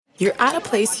you're at a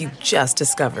place you just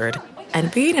discovered.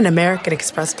 And being an American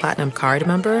Express Platinum card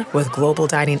member with global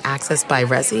dining access by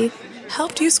Resy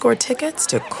helped you score tickets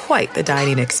to quite the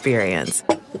dining experience.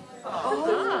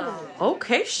 Oh,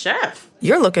 okay, chef.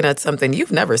 You're looking at something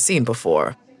you've never seen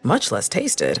before, much less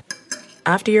tasted.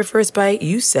 After your first bite,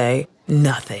 you say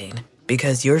nothing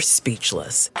because you're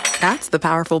speechless. That's the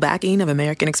powerful backing of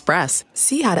American Express.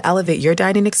 See how to elevate your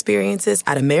dining experiences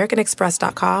at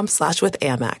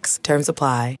americanexpress.com/withAmex. Terms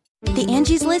apply. The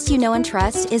Angie's List you know and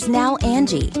trust is now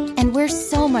Angie, and we're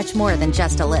so much more than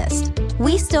just a list.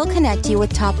 We still connect you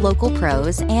with top local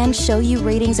pros and show you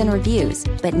ratings and reviews,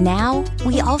 but now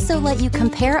we also let you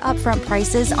compare upfront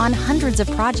prices on hundreds of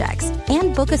projects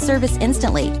and book a service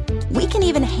instantly. We can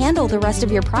even handle the rest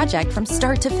of your project from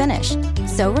start to finish.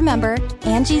 So remember,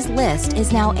 Angie's List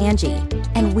is now Angie,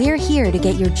 and we're here to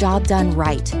get your job done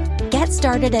right. Get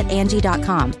started at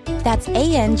Angie.com. That's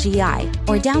ANGI,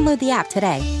 or download the app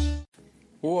today.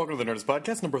 Welcome to the Nerdist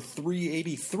Podcast, number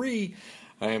 383.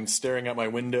 I am staring out my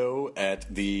window at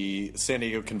the San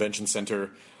Diego Convention Center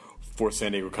for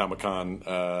San Diego Comic-Con.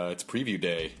 It's preview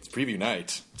day. It's preview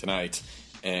night tonight.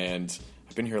 And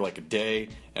I've been here like a day,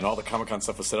 and all the Comic-Con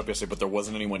stuff was set up yesterday, but there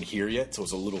wasn't anyone here yet, so it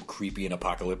was a little creepy and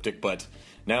apocalyptic. But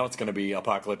now it's going to be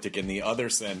apocalyptic in the other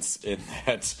sense, in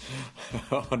that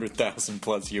 100,000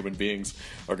 plus human beings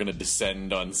are going to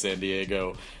descend on San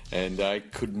Diego, and I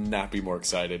could not be more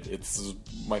excited. It's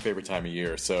my favorite time of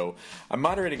year. So I'm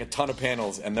moderating a ton of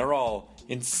panels, and they're all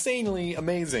insanely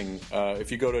amazing.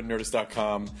 If you go to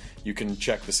Nerdist.com, you can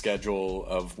check the schedule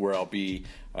of where I'll be.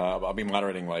 I'll be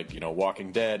moderating, like,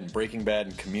 Walking Dead and Breaking Bad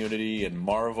and Community and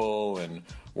Marvel and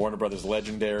Warner Brothers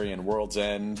Legendary and World's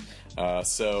End.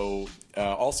 Also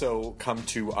come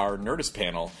to our Nerdist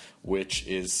panel, which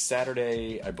is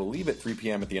Saturday, I believe, at 3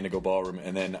 p.m. at the Indigo Ballroom.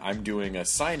 And then I'm doing a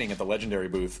signing at the Legendary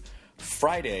booth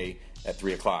Friday at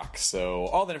 3 o'clock. So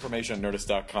all that information on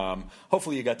Nerdist.com.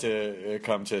 Hopefully you got to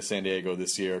come to San Diego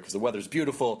this year because the weather's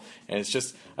beautiful. And it's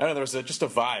just, I don't know, there's just a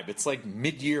vibe. It's like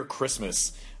mid-year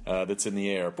Christmas that's in the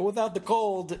air. But without the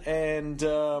cold and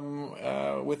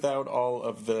without all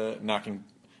of the knocking.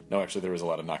 No, actually, there was a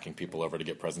lot of knocking people over to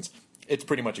get presents. It's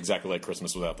pretty much exactly like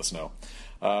Christmas without the snow.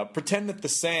 Pretend that the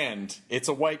sand, it's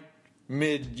a white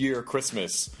mid-year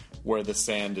Christmas where the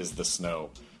sand is the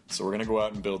snow. So we're going to go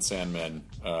out and build Sandmen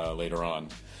later on.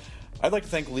 I'd like to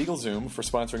thank LegalZoom for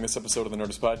sponsoring this episode of the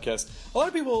Nerdist Podcast. A lot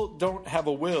of people don't have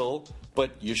a will,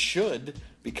 but you should,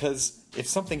 because if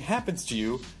something happens to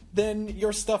you, then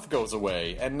your stuff goes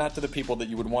away, and not to the people that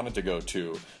you would want it to go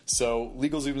to. So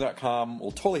LegalZoom.com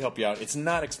will totally help you out. It's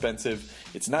not expensive.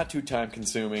 It's not too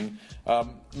time-consuming.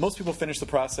 Most people finish the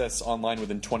process online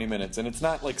within 20 minutes, and it's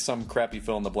not like some crappy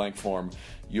fill-in-the-blank form.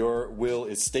 Your will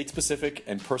is state-specific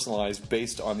and personalized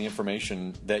based on the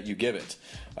information that you give it.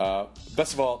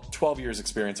 Best of all, 12 years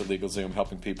experience at LegalZoom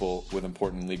helping people with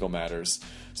important legal matters.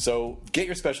 So get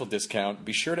your special discount.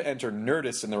 Be sure to enter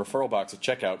Nerdist in the referral box at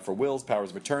checkout for wills,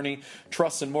 powers of attorney,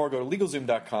 trusts, and more. Go to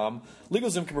LegalZoom.com.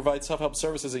 LegalZoom can provide self-help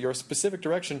services at your specific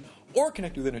direction or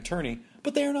connect you with an attorney,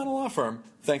 but they are not a law firm.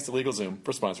 Thanks to LegalZoom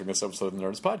for sponsoring this episode of the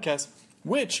Nerdist Podcast,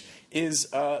 which is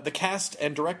the cast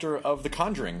and director of The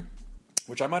Conjuring,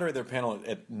 which I moderated their panel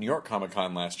at New York Comic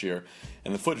Con last year,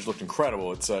 and the footage looked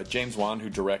incredible. It's James Wan who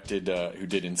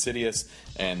did Insidious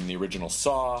and the original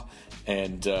Saw,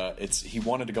 and he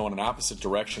wanted to go in an opposite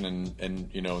direction, and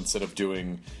instead of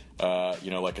doing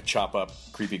like a chop up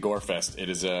creepy gore fest, it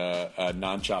is a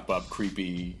non chop up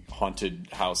creepy haunted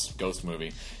house ghost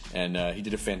movie. And he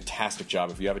did a fantastic job.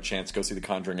 If you have a chance, go see The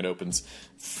Conjuring. It opens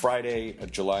Friday,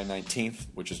 July 19th,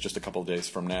 which is just a couple of days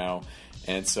from now.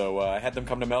 And so I had them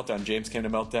come to Meltdown. James came to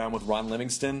Meltdown with Ron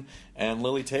Livingston and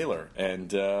Lily Taylor.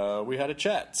 And we had a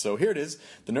chat. So here it is,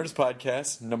 the Nerdist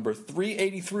Podcast, number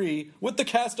 383, with the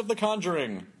cast of The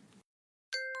Conjuring.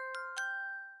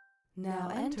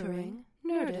 Now entering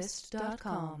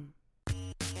Nerdist.com.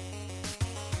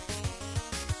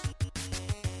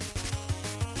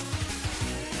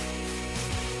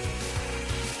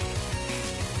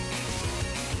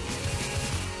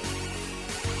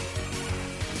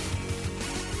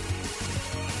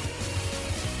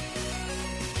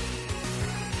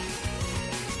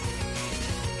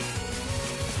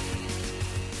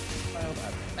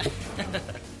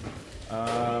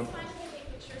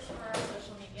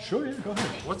 Sure, yeah, go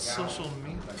ahead. What's social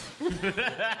media?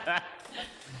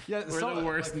 Yeah, We're the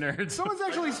worst nerds. Someone's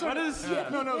actually started. I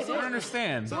don't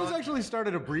understand. Someone's actually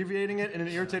started abbreviating it in an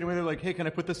irritating way. They're like, "Hey, can I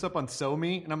put this up on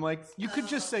SoMe?" And I'm like, "You could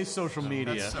just say social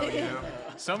media." That's so you.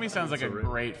 SoMe sounds like a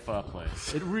great pho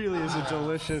place. It really is a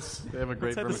delicious. They have a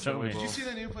great Let's head to vermicelli SoMe. bowl. Did you see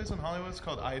that new place in Hollywood? It's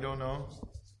called I Don't Know.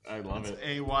 I love it.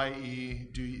 AYEDUNU.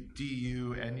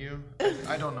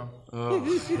 I don't know. Oh,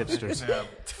 hipsters. Yeah.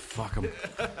 Fuck them.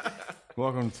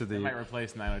 Welcome to I might the...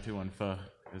 replace 9021 pho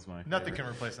is my Nothing favorite. can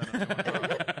replace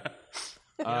that.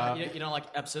 You don't like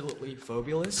Absolutely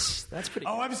Fabulous? That's pretty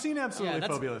Oh, good. I've seen Absolutely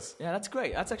that's- Fabulous. Yeah, that's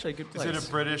great. That's actually a good Is place. it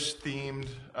a British-themed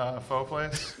faux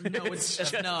place? No,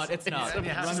 it's not. It's not. Run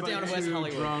It's by down in West Two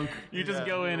Hollywood. drunk. You just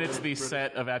go in, it's the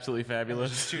set of Absolutely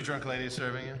Fabulous. Two drunk ladies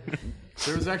serving you.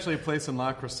 There was actually a place in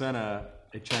La Crescenta,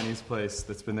 a Chinese place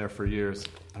that's been there for years.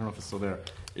 I don't know if it's still there.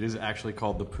 It is actually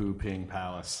called the Poo Ping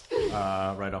Palace,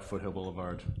 right off Foothill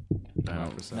Boulevard. I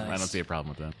don't see a problem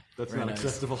with that. That's Very not nice.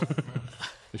 acceptable.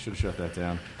 They should have shut that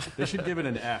down. They should give it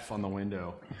an F on the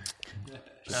window.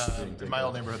 In my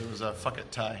old neighborhood, there was a fuck it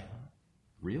Thai.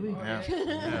 Really?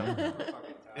 Yeah.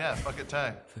 Yeah, fuck it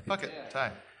Thai. Fuck it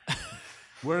Thai.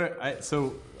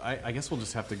 I guess we'll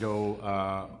just have to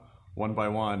go one by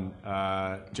one.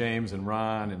 James and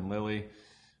Ron and Lily.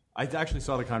 I actually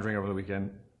saw The Conjuring over the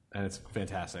weekend, and it's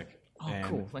fantastic. Oh, and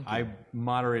cool. Thank you. I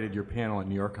moderated your panel at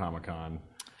New York Comic Con,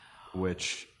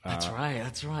 which That's right.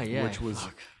 Yeah. which was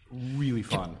really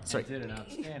fun. Sorry. Did an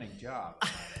outstanding job.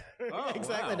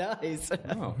 Exactly. Nice.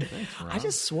 Oh, thanks, Ron. I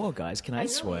just swore, guys. Can I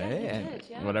swear?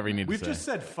 Whatever you need We've to say. just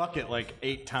said fuck it like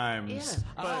 8 times.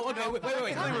 Oh, okay. Wait.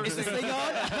 Is this thing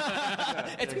on?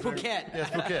 It's Phuket. Yes,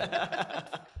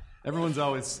 Phuket. Everyone's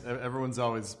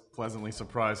always pleasantly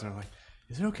surprised, and they're like,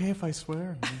 "Is it okay if I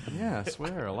swear?" I'm like, yeah,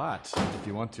 swear a lot if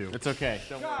you want to. It's okay.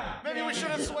 Maybe we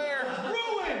shouldn't swear.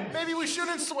 Ruined. Maybe we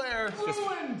shouldn't swear.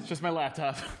 It's just my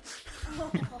laptop.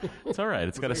 It's all right.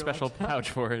 It's got a special pouch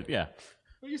for it. Yeah.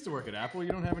 We used to work at Apple.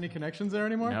 You don't have any connections there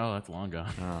anymore? No, that's long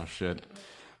gone. Oh, shit.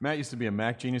 Matt used to be a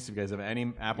Mac genius. If you guys have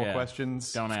any Apple Yeah.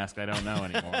 questions, Don't ask. I don't know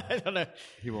anymore.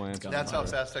 he will answer. That's how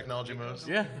fast technology moves.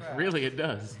 Yeah, really, it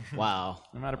does. Wow.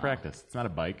 I'm out of practice. It's not a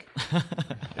bike.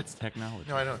 It's technology.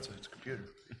 No, I know. It's a computer.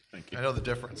 Thank you. I know the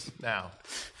difference now.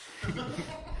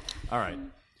 All right.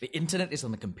 The internet is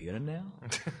on the computer now.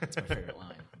 That's my favorite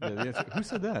line. Yeah, the answer- who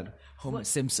said that? Homer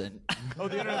Simpson. Oh,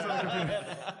 the internet's on the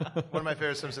computer. One of my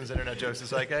favorite Simpsons internet jokes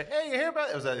is like, "Hey, you hear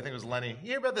about?" I think it was Lenny. You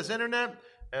hear about this internet?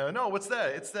 No, what's that?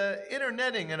 It's the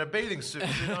internetting in a bathing suit. So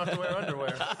you don't have to wear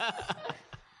underwear.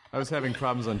 I was having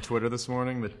problems on Twitter this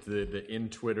morning. The in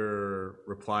Twitter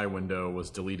reply window was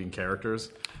deleting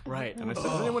characters. Right. And I said,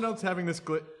 is anyone else having this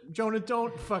glitch? Jonah,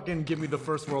 don't fucking give me the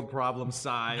first world problem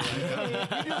sigh.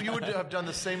 You would have done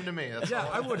the same to me. That's Yeah,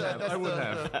 all. I would have. That's I would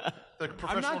have. The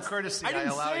professional courtesy I didn't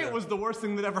allow say you. it was the worst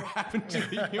thing that ever happened to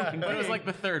a human But it was being. like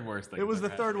the third worst thing. It was the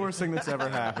third worst thing that's ever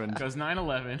happened. Because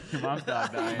 9/11, your mom's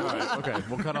dog dying. All right, okay,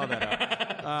 we'll cut all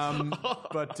that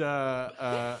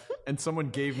out. And someone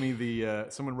gave me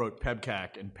someone wrote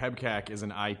PEBCAC, and PEBCAC is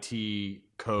an IT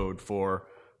code for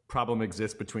problem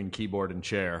exists between keyboard and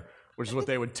chair, which is what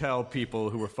they would tell people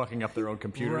who were fucking up their own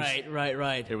computers.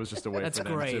 Right. It was just a way That's for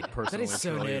them great. to personally That is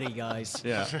so troll you. nerdy, guys.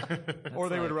 Yeah. Or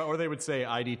they would say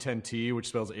ID10T, which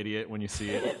spells idiot when you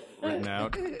see it written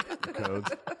out, the codes.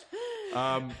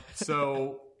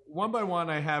 So one by one,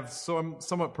 I have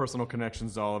somewhat personal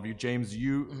connections to all of you. James,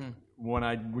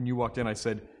 when you walked in, I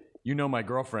said, "You know my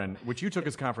girlfriend," which you took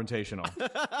as confrontational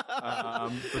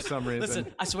for some reason.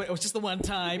 Listen, I swear it was just the one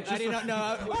time. I did not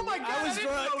know. Oh my God, I was I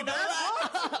didn't drunk. know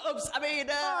that. Oops. I mean,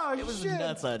 it was shit.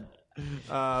 nothing.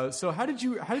 So how did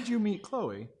you meet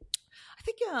Chloe? I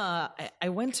think I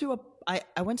went to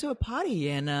a party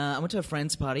and I went to a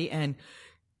friend's party and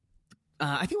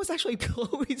I think it was actually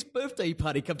Chloe's birthday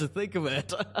party. Come to think of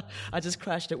it, I just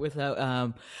crashed it with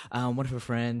one of her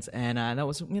friends and that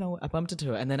was I bumped into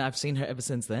her and then I've seen her ever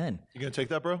since then. You gonna take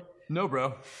that, bro? No,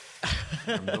 bro.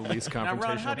 I'm the least Now, confrontational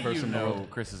Ron, how do you person in the know world.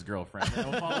 Chris's girlfriend?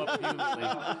 And we'll follow up with you, Lily.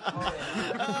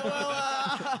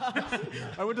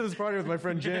 I went to this party with my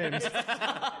friend James,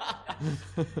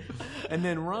 and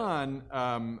then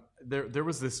Ron. There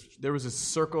was this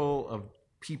circle of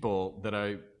people that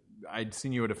I'd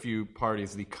seen you at a few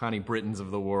parties, the Connie Brittons of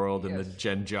the world, and the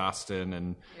Jen Jostin,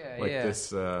 and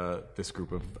this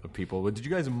group of people. Did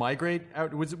you guys migrate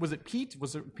out? Was it Pete?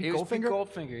 Was it Pete It was Goldfinger? Pete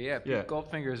Goldfinger, yeah. Pete Yeah.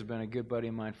 Goldfinger has been a good buddy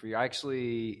of mine for years. I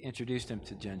actually introduced him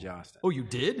to Jen Jostin. Oh, you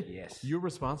did? Yes. You're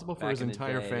responsible for Back his in the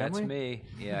entire day. family? That's me.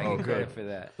 Yeah, I Oh, get good. credit for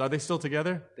that. Are they still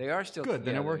together? They are still Good,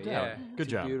 then together. it worked out. yeah. Good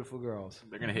Two job. beautiful girls.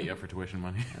 They're going to hit you up for tuition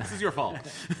money. This is your fault.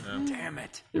 Damn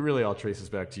it. It really all traces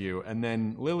back to you. And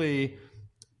then Lily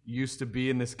used to be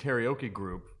in this karaoke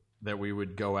group that we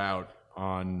would go out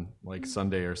on like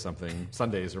Sundays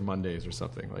or Mondays or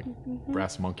something, like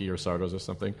Brass Monkey or Sardos or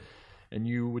something. and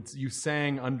you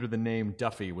sang under the name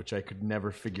Duffy, which I could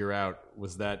never figure out.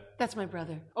 Was that? That's my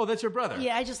brother. Oh, that's your brother.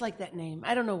 Yeah, I just like that name.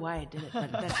 I don't know why I did it, but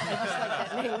I just like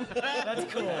that name.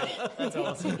 That's cool. That's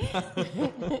awesome.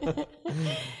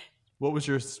 What was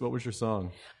your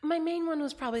song? My main one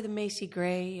was probably the Macy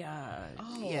Gray.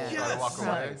 Yeah. Gotta walk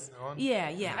away.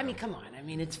 Yeah. I mean, come on. I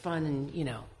mean, it's fun and,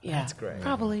 yeah. That's great.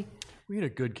 Probably. We had a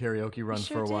good karaoke run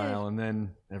sure for a while, did. and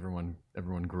then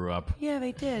everyone grew up. Yeah,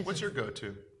 they did. What's your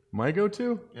go-to? My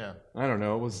go-to? Yeah. I don't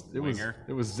know. It was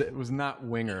not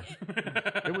Winger.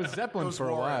 It was Zeppelin for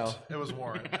a while. It was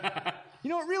Warren. You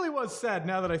know, it really was sad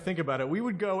now that I think about it. We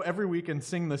would go every week and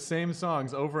sing the same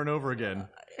songs over and over again.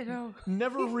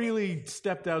 Never really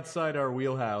stepped outside our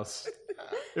wheelhouse.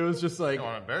 It was just like, You don't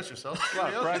want to embarrass yourself. A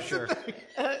lot of pressure.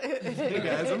 hey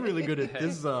guys, I'm really good at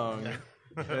this song.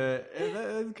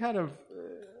 It's kind of,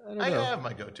 I don't I know. have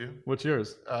my go-to. What's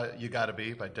yours? You Gotta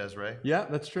Be by Des'ree. Yeah,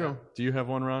 that's true. Do you have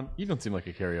one, Ron? You don't seem like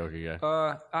a karaoke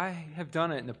guy. I have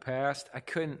done it in the past. I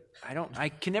can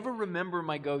never remember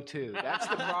my go-to. That's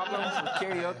the problem with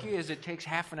karaoke is it takes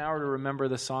half an hour to remember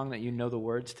the song that you know the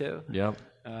words to. Yep.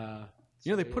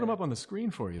 They put them up on the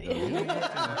screen for you, though.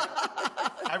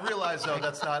 I realized though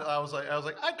that's not. I was like,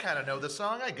 I kind of know the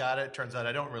song. I got it. Turns out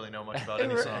I don't really know much about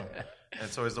any song. And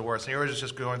it's always the worst. And you're always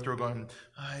just going through,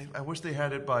 I wish they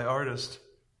had it by artist.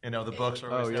 The books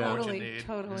are always what you need.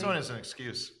 Totally. It's always an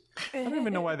excuse. I don't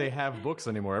even know why they have books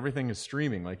anymore. Everything is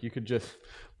streaming. Like, you could just...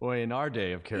 Boy, in our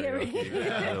day of karaoke,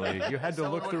 really, you had to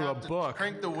look through a book.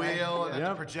 Crank the wheel and then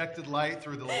the projected light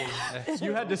through the little...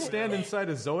 You had to stand inside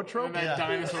a zoetrope. And that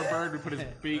dinosaur bird would put his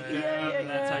beak down, and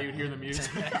that's how you'd hear the music.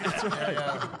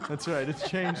 That's right. It's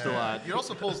changed a lot. You'd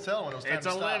also pull his tail when it was time It's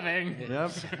to a stop. living.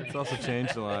 Yep, it's also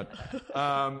changed a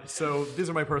lot. So these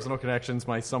are my personal connections,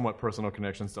 my somewhat personal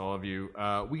connections to all of you.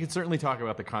 We can certainly talk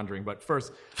about The Conjuring, but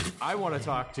first, I want to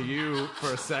talk to you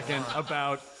for a second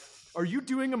about, are you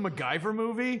doing a MacGyver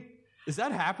movie? Is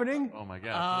that happening? Oh my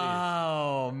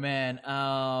God! Oh man,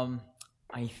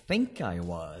 I think I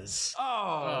was.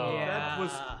 Oh, yeah. That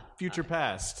was Future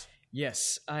Past.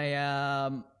 Yes, I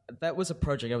that was a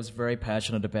project I was very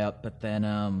passionate about, but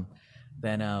then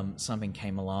something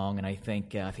came along, and I think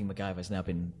MacGyver's now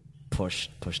been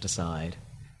pushed aside.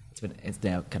 It's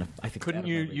now kind of, I think. Couldn't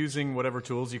you, using whatever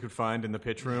tools you could find in the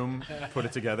pitch room, put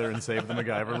it together and save the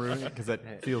MacGyver room? Because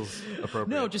that feels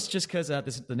appropriate. No, just because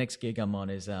the next gig I'm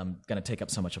on is going to take up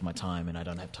so much of my time, and I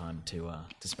don't have time to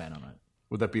spend on it.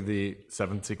 Would that be the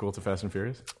 7th sequel to Fast and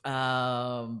Furious?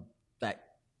 That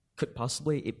could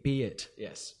possibly be it.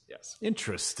 Yes.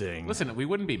 Interesting. Listen, we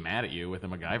wouldn't be mad at you with a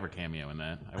MacGyver cameo in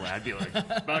that. I'd be like,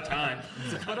 about time.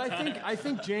 But I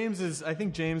think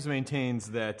James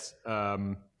maintains that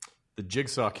the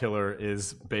Jigsaw Killer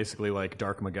is basically like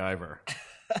Dark MacGyver.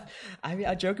 I mean,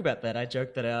 I joke about that. I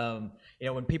joke that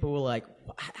when people were like,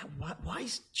 "Why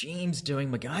is James doing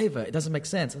MacGyver? It doesn't make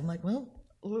sense." I'm like, well,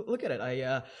 look at it.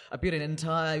 I built an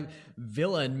entire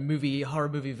horror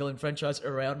movie villain franchise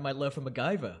around my love for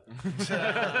MacGyver.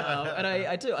 And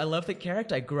I do. I love that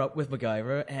character. I grew up with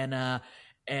MacGyver, and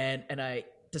I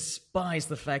despise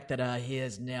the fact that he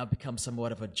has now become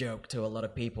somewhat of a joke to a lot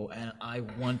of people. And I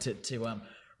wanted to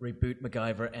reboot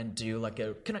MacGyver and do like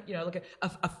a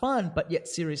fun but yet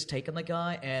serious take on the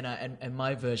guy, and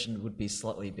my version would be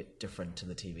slightly a bit different to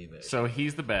the TV version. So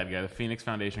he's the bad guy. The Phoenix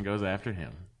Foundation goes after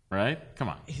him, right? Come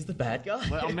on. He's the bad guy?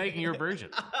 Well, I'm making your version.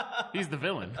 He's the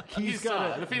villain. The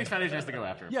Phoenix Foundation has to go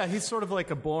after him. Yeah, he's sort of like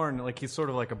a Bourne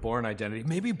identity.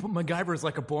 Maybe MacGyver is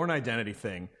like a Bourne identity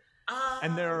thing.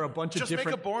 And there are a bunch of different... Just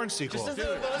make a Bourne sequel.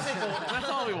 That's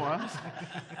all we want.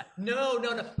 No.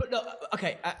 But no.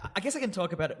 Okay, I guess I can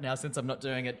talk about it now since I'm not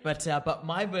doing it. But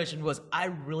my version was I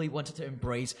really wanted to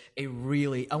embrace I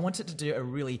wanted to do a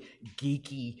really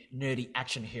geeky, nerdy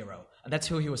action hero, and that's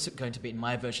who he was going to be in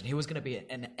my version. He was going to be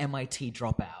an MIT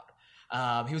dropout.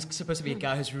 He was supposed to be a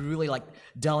guy who's really like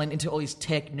delving into all these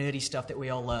tech nerdy stuff that we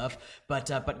all love,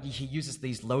 but he uses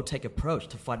these low tech approach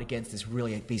to fight against these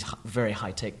very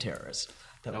high tech terrorists.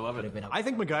 I love it. I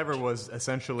think MacGyver was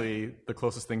essentially the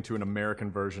closest thing to an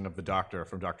American version of the Doctor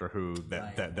from Doctor Who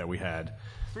that we had.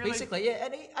 Really? Basically, yeah.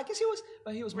 And I guess he was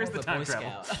more of a Boy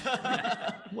Scout.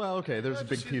 Well, okay, there's a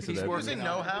big piece of that. Does he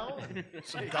know how?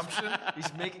 Some gumption?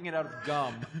 He's making it out of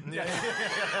gum.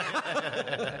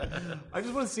 I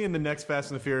just want to see in the next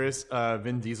Fast and the Furious,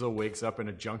 Vin Diesel wakes up in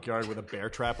a junkyard with a bear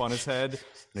trap on his head, and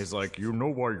he's like, "You know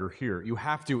why you're here." You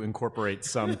have to incorporate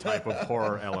some type of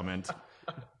horror element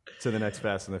to the next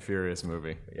Fast and the Furious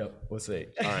movie. Yep, we'll see.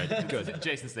 All right, good.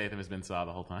 Jason Statham has been Saw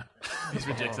the whole time. He's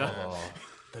been Jigsaw.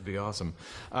 That'd be awesome.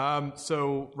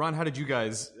 So, Ron, how did you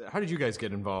guys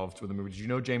get involved with the movie? Did you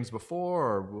know James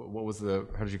before, or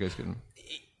how did you guys get in?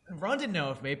 Ron didn't know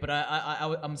of me, but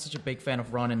I'm such a big fan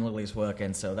of Ron and Lily's work,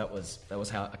 and so that was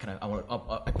how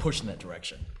I pushed in that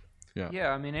direction.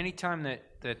 Yeah. I mean, anytime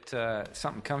that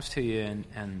something comes to you,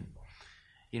 and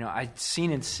I'd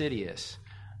seen Insidious,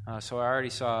 so I already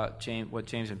saw what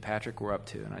James and Patrick were up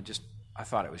to, and I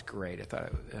thought it was great. I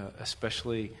thought,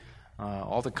 especially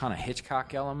all the kind of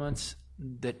Hitchcock elements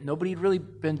that nobody had really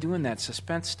been doing that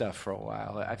suspense stuff for a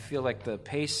while. I feel like the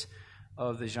pace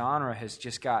of the genre has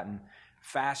just gotten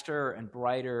faster and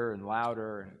brighter and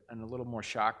louder and a little more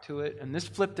shock to it. And this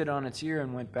flipped it on its ear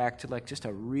and went back to like just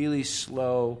a really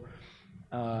slow,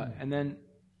 and then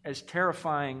as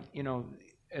terrifying,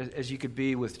 as you could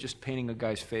be with just painting a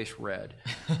guy's face red.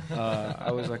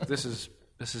 I was like, this is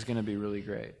going to be really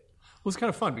great. Well, it's kind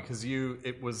of fun because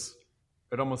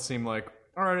it almost seemed like,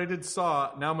 all right, I did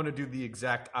Saw, now I'm going to do the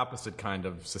exact opposite kind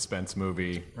of suspense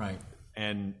movie. Right.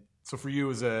 And so for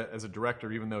you as a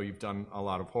director, even though you've done a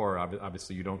lot of horror,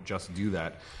 obviously you don't just do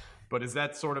that. But is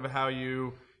that sort of how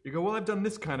you go, well, I've done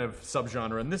this kind of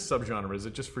subgenre and this subgenre. Is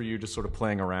it just for you just sort of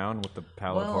playing around with the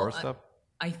palette of horror stuff?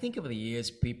 I think over the years,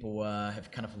 people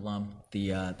have kind of lumped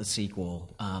the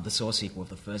sequel, the Saw sequel of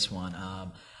the first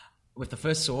one. With the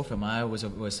first Saw film, I was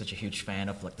such a huge fan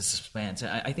of like the suspense.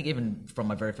 I think even from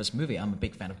my very first movie, I'm a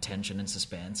big fan of tension and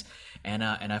suspense. And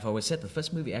I've always said the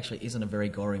first movie actually isn't a very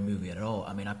gory movie at all.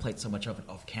 I mean, I played so much of it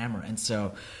off camera. And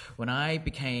so when I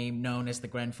became known as the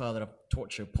grandfather of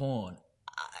torture porn,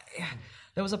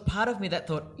 there was a part of me that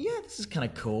thought, yeah, this is kind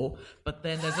of cool. But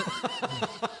then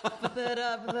but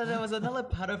then there was another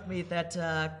part of me that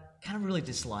kind of really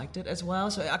disliked it as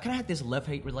well. So I kind of had this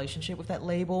love-hate relationship with that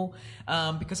label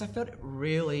because I felt it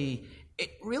really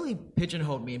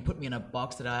pigeonholed me and put me in a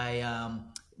box that I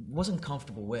wasn't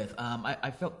comfortable with.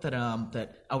 I felt that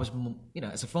I was,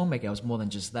 as a filmmaker, I was more than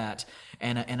just that,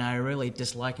 and I really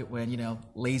dislike it when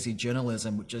lazy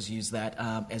journalism would just use that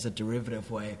as a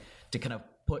derivative way to kind of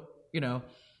put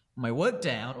my work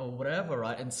down or whatever,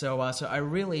 right? And so I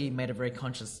really made a very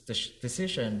conscious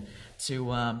decision to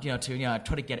try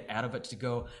to get out of it, to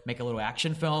go make a little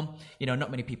action film.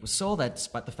 Not many people saw that,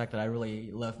 despite the fact that I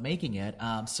really love making it.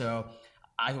 So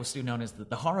I was still known as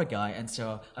the horror guy, and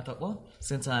so I thought, well,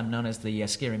 since I'm known as the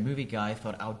scary movie guy, I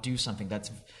thought I'll do something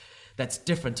that's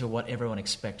different to what everyone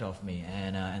expects of me,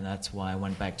 and that's why I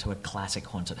went back to a classic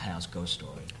haunted house ghost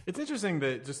story. It's interesting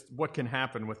that just what can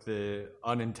happen with the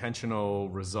unintentional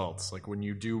results. Like when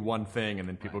you do one thing and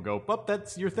then people go, "But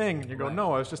that's your thing," and you go,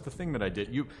 "No, it was just the thing that I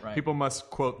did." People must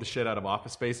quote the shit out of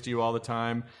Office Space to you all the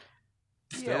time.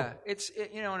 Still?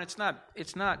 Yeah, and it's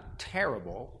not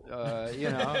terrible,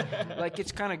 like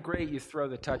it's kind of great. You throw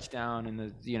the touchdown in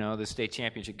the state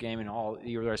championship game, and all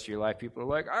the rest of your life, people are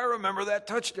like, I remember that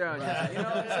touchdown. Right.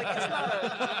 It's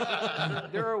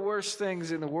not there are worse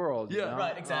things in the world. Yeah,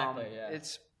 right, exactly.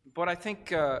 But I think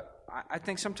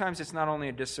sometimes it's not only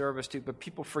a disservice to, but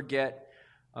people forget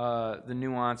the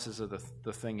nuances of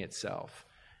the thing itself.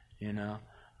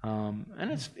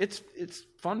 And it's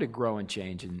fun to grow and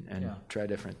change and try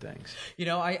different things.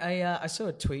 I saw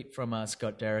a tweet from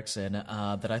Scott Derrickson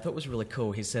that I thought was really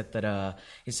cool. He said that a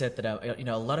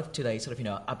lot of today's sort of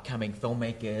upcoming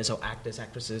filmmakers or actors,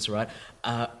 actresses, right,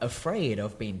 are afraid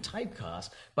of being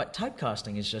typecast. But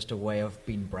typecasting is just a way of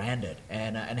being branded,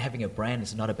 and having a brand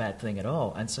is not a bad thing at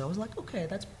all. And so I was like, okay,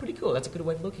 that's pretty cool. That's a good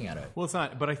way of looking at it. Well, it's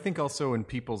not, but I think also in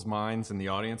people's minds and the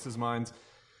audience's minds,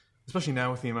 especially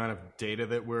now with the amount of data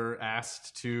that we're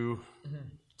asked to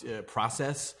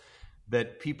process,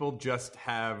 that people just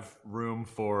have room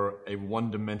for a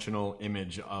one-dimensional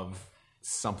image of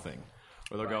something.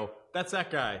 Or they'll go, that's that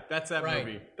guy, that's that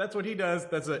movie, that's what he does,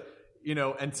 that's it.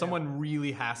 And someone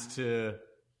really has to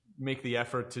make the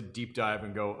effort to deep dive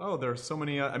and go, oh, there's so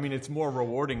many, it's more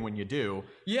rewarding when you do.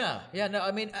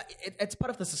 It's part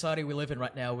of the society we live in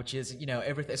right now, which is,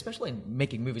 everything, especially in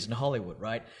making movies in Hollywood,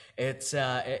 right? It's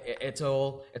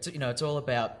all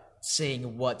about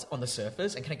seeing what's on the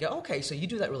surface and kind of go, okay, so you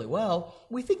do that really well.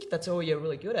 We think that's all you're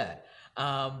really good at.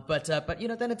 But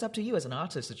then it's up to you as an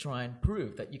artist to try and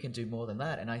prove that you can do more than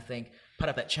that. And I think part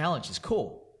of that challenge is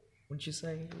cool. Wouldn't you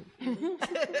say?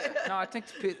 No, I think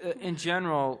in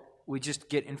general, we just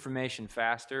get information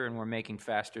faster, and we're making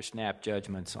faster snap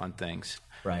judgments on things.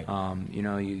 Right.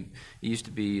 You used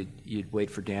to be you'd wait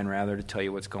for Dan Rather to tell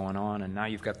you what's going on, and now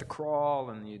you've got the crawl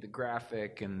and the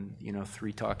graphic and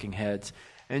 3 talking heads,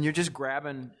 and you're just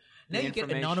grabbing. Now you get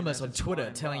anonymous on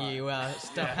Twitter telling you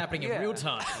stuff happening in real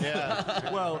time.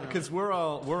 Yeah. Well, because we're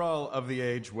all of the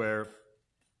age where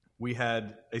we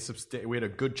had a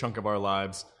good chunk of our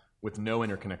lives with no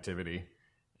interconnectivity,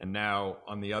 and now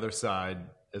on the other side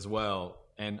as well.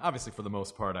 And obviously, for the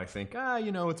most part, I think,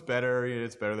 it's better.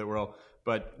 It's better that we're all.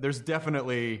 But there's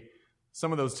definitely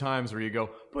some of those times where you go,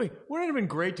 boy, wouldn't it have been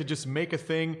great to just make a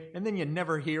thing and then you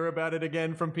never hear about it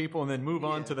again from people and then move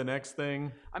on to the next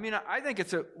thing? I mean, I think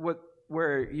it's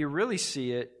where you really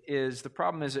see it is the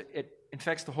problem is it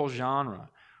infects the whole genre,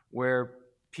 where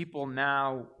people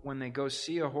now, when they go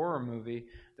see a horror movie,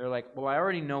 they're like, well, I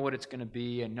already know what it's going to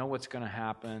be. I know what's going to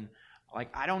happen.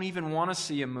 Like, I don't even want to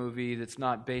see a movie that's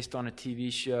not based on a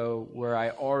TV show where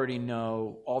I already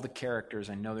know all the characters.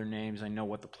 I know their names. I know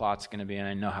what the plot's going to be, and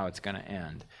I know how it's going to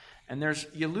end. And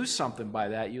you lose something by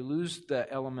that. You lose the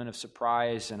element of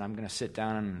surprise, and I'm going to sit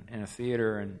down in a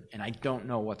theater, and I don't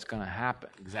know what's going to happen.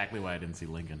 Exactly why I didn't see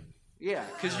Lincoln. Yeah,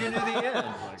 because you knew the end.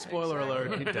 Spoiler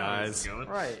alert, he dies.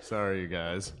 Right. Sorry, you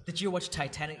guys. Did you watch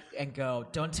Titanic and go,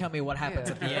 don't tell me what happens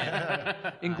at the end?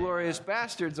 Inglourious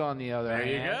Bastards, on the other hand.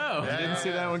 There you go. I didn't see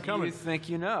that one coming. You think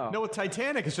you know. No, with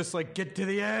Titanic, it's just like, get to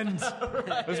the end.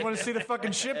 I just want to see the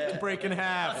fucking ship break in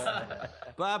half.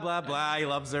 Blah, blah, blah. He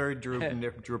loves her. He drew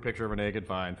a picture of her naked.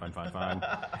 Fine.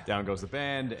 Down goes the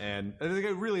band. And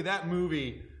really, that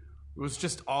movie was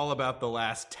just all about the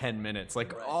last 10 minutes.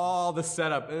 Like, all the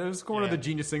setup. It was one of the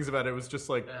genius things about it. It was just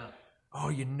like, oh,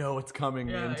 you know it's coming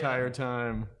the entire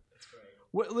time. That's great.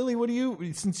 What, Lily, what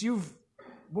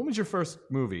was your first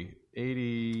movie?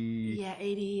 80? Yeah,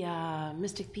 80,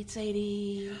 Mystic Pizza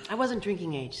 80. I wasn't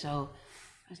drinking age, so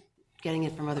I was getting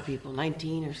it from other people,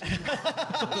 19 or something.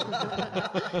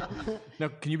 Now,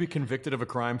 can you be convicted of a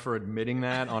crime for admitting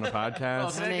that on a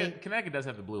podcast? Well, Connecticut does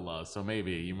have the blue laws, so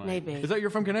maybe you might. Maybe. Is that you're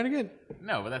from Connecticut?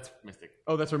 No, but that's Mystic.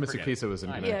 Oh, that's where Mystic Pizza was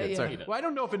in Connecticut. Yeah. Sorry. Well, I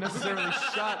don't know if it necessarily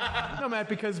shot. No, Matt,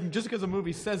 just because a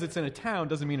movie says it's in a town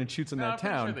doesn't mean it shoots in that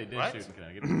town. I'm pretty sure they did shoot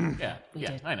in Connecticut.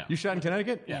 Yeah, I know. You shot in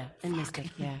Connecticut? Yeah, in Mystic,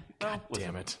 yeah. God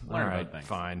damn it. All learn right, about things.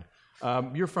 fine.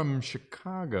 You're from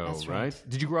Chicago, That's right?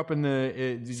 Did you grow up in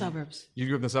the Suburbs. You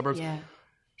grew up in the suburbs? Yeah.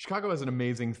 Chicago has an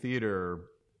amazing theater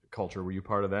culture. Were you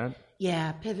part of that?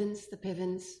 Yeah, the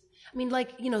Pivens. I mean,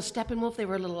 like, Steppenwolf, they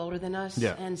were a little older than us.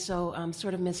 Yeah. And so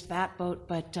sort of missed that boat.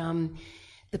 But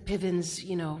the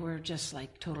Pivens, were just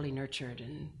like totally nurtured,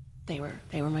 and they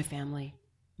were my family.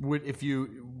 Would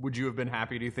you have been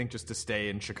happy, do you think, just to stay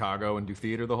in Chicago and do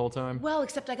theater the whole time? Well,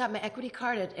 except I got my equity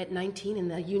card at 19,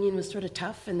 and the union was sort of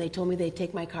tough, and they told me they'd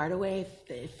take my card away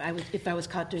if I was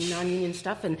caught doing non-union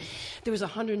stuff. And there was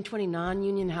 120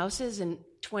 non-union houses and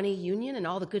 20 union, and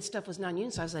all the good stuff was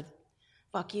non-union. So I was like,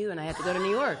 fuck you, and I had to go to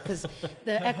New York because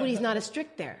the equity's not as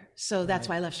strict there. So that's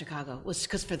why I left Chicago, was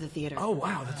because for the theater. Oh,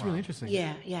 wow, that's really interesting.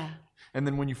 Yeah. And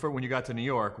then when you got to New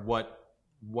York,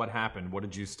 what happened? What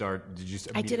did you start?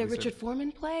 I did a Richard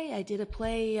Foreman play. I did a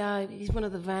play. He's one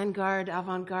of the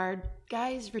avant-garde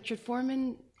guys, Richard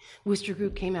Foreman. Wooster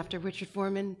Group came after Richard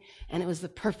Foreman, and it was the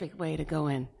perfect way to go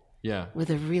in. Yeah. With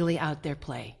a really out there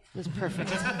play. It was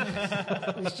perfect.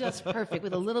 It was just perfect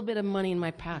with a little bit of money in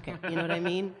my pocket. You know what I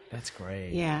mean? That's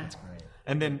great. Yeah. That's great.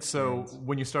 And then, so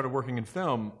when you started working in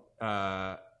film,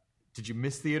 did you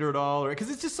miss theater at all? Because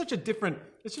it's just such a different.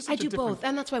 I do both,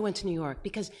 and that's why I went to New York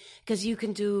because you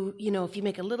can do, if you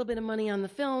make a little bit of money on the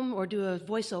film or do a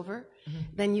voiceover,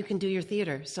 then you can do your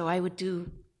theater. So I would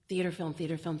do theater, film. You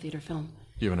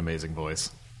have an amazing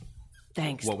voice.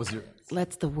 Thanks. What was your?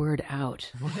 Let's the word out.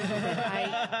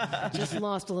 I just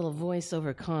lost a little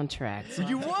voiceover contract. So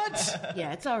you what?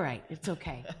 Yeah, it's all right. It's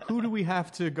okay. Who do we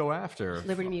have to go after?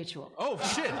 Liberty Mutual. Oh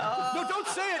shit! No, don't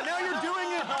say it. Now you're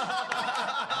doing it.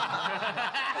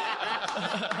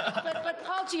 But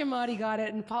Paul Giamatti got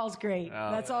it, and Paul's great.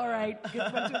 That's all right.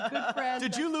 Went to a good friend.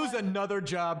 Did you lose another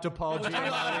job to Paul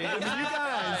Giamatti? I mean, you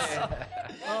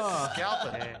guys.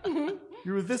 Scalping.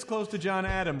 You were this close to John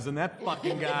Adams, and that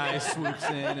fucking guy swoops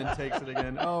in and takes it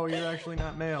again. Oh, you're actually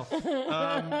not male.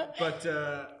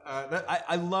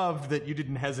 I loved that you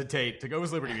didn't hesitate to go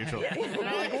with Liberty Mutual. You're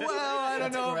like, well, I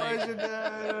don't know if I should.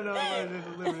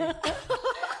 Liberty.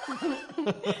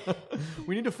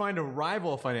 We need to find a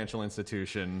rival financial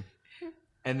institution.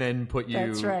 And then put you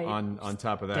on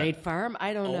top of that. State Farm?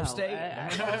 I don't know.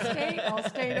 Allstate?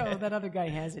 Oh, that other guy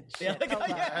has it. Shit.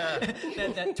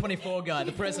 That 24 guy,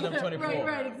 the president of 24.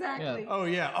 Right, exactly. Yeah. Oh,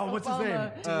 yeah. Oh, what's his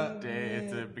name?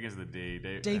 It begins with a D.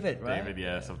 David, right? David,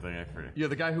 yeah, something. I forget. Yeah,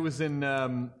 the guy who was in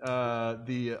it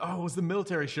was the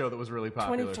military show that was really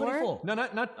popular. 24? No,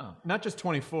 not just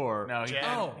 24. No,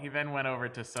 he then went over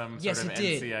to some Yes, sort of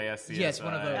he did. NCIS, Yes,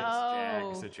 one of those.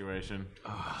 JAG situation.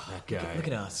 Oh, that guy. Look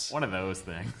at us. One of those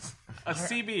things. A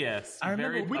CBS. I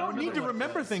remember We don't need to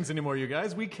remember things anymore, you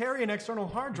guys. We carry an external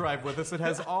hard drive with us that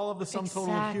has all of the sum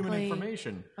total of human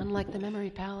information. Unlike the Memory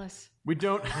Palace. We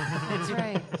don't. That's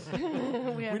right.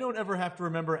 We don't ever have to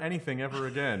remember anything ever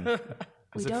again.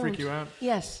 Does it freak you out?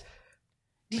 Yes.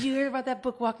 Did you hear about that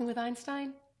book, Walking with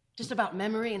Einstein? just about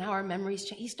memory and how our memories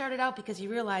change. He started out because he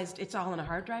realized it's all on a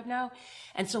hard drive now.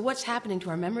 And so what's happening to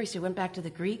our memories? So he went back to the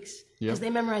Greeks because they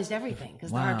memorized everything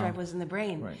because the hard drive was in the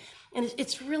brain. Right. And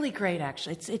it's really great,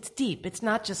 actually. It's deep. It's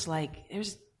not just like,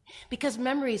 because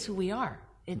memory is who we are.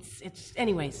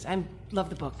 Anyways, I love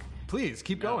the book. Please,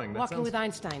 keep going. Walking with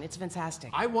Einstein. It's fantastic.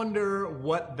 I wonder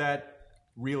what that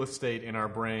real estate in our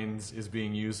brains is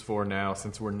being used for now,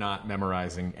 since we're not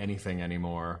memorizing anything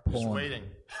anymore. Just waiting.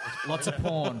 Lots of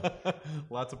porn.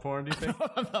 Lots of porn, do you think?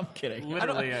 I'm kidding.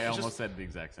 Literally, I almost said the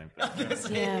exact same thing.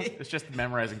 It's just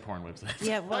memorizing porn websites.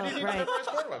 Yeah, well, Why do you need to memorize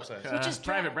porn websites? Which is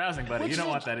private browsing, buddy. You don't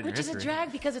want that in your history. Which is a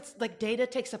drag because it's like data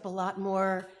takes up a lot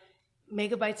more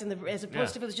megabytes as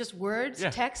opposed to if it was just words.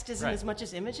 Text isn't as much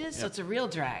as images, so it's a real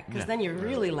drag because then you're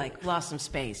really like lost some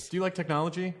space. Do you like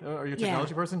technology? Are you a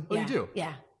technology person? Oh, you do?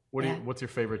 Yeah. What's your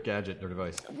favorite gadget or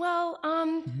device? Well,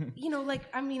 I'm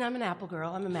an Apple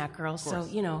girl. I'm a Mac girl. So,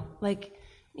 I like,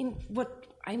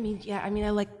 I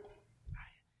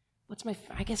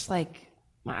guess like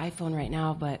my iPhone right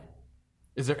now, but.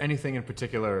 Is there anything in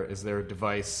particular, is there a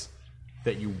device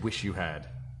that you wish you had?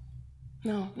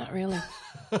 No, not really.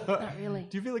 Not really.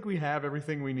 Do you feel like we have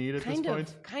everything we need at this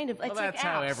point? Kind of. Well, it's that's like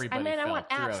how apps. everybody I want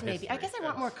felt apps throughout maybe. I guess I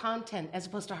want more content as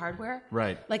opposed to hardware.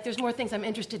 Right. Like there's more things I'm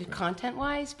interested in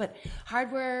content-wise, but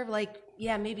hardware,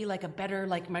 maybe like a better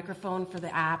like microphone for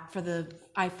the app, for the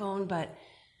iPhone, but...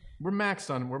 We're maxed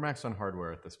on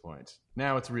hardware at this point.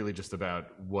 Now it's really just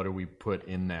about what do we put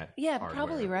in that hardware.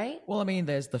 Probably, right? Well, I mean,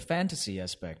 there's the fantasy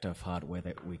aspect of hardware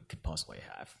that we could possibly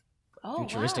have. Oh,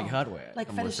 futuristic hardware.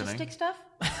 Like fetishistic stuff?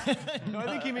 No, I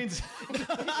think he means...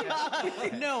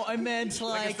 No, I meant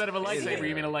like instead of a lightsaber,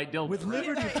 you mean a light dildo. With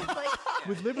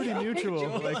Liberty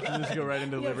Mutual. Like, you just go right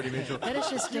into Liberty Mutual.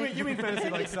 Fetishistic. You mean fantasy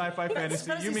like sci-fi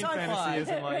fantasy? You mean fantasy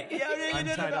isn't like I'm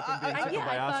tied up and being tickled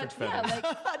by ostrich feathers.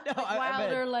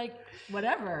 Wilder, like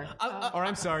whatever. Or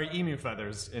I'm sorry, emu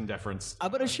feathers in deference. I'm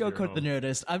going to showcode the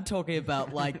Nerdist. I'm talking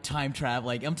about like time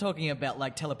traveling. I'm talking about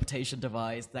like teleportation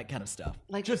device, that kind of stuff.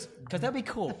 Like just because that'd be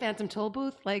cool. The Phantom Toll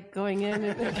booth, like going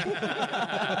in.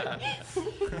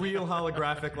 Real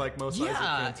holographic, like most.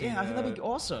 I think that'd be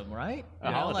awesome, right?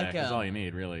 A holodeck is all you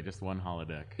need, really. Just one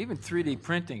holodeck. Even 3D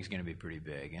printing is going to be pretty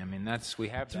big. I mean, we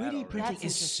have 3D printing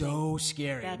is so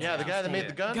scary. The guy that made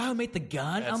the gun. The guy who made the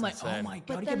gun. I'm like, insane. oh my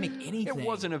god, he can make anything. It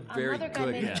wasn't a very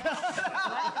good.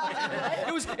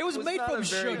 It was made from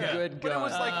sugar. But it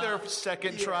was like their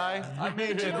second try. I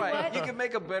mean, you can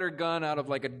make a better gun out of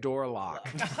like a door lock.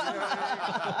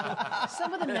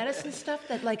 Some of the medicine stuff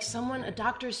that like a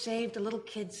doctor saved a little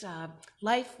kid's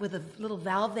life with a little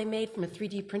valve they made from a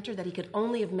 3D printer that he could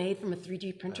only have made from a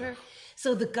 3D printer.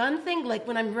 So the gun thing, like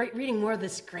when I'm reading more of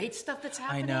this great stuff that's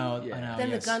happening, I know. Then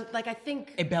the gun, like I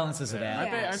think it balances it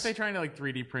out. Aren't they trying to like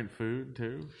 3D print food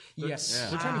too? Yes,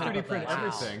 we're trying to 3D print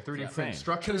everything. 3D print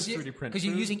structures, 3D print because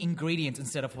you're using ingredients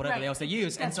instead of whatever else they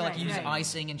use, and so like you use right.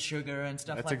 icing and sugar and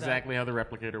stuff. That's like exactly how the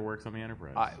replicator works on the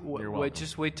Enterprise.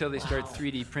 Just wait till they start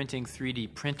 3D printing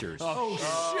 3D printers. Oh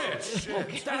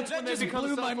shit! That's when they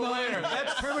become self-aware.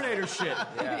 That's Terminator shit.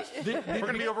 We're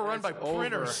going to be overrun by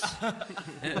printers.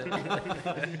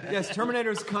 Yes,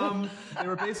 Terminators come. They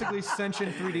were basically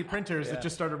sentient 3D printers that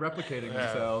just started replicating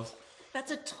themselves.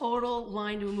 That's a total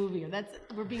line to a movie.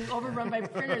 We're being overrun by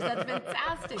printers. That's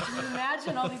fantastic. Can you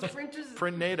imagine all these printers?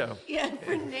 Printnado. Yeah,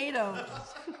 Printnado.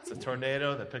 It's a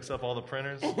tornado that picks up all the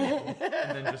printers. And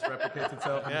then just replicates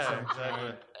itself. Yeah,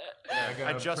 exactly.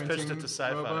 I just pitched it to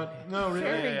Sci-Fi. Robot. No, really?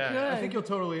 Very good. I think they'll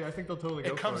totally go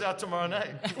It comes out tomorrow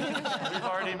night. We've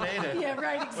already made it. Yeah,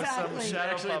 right, exactly. With some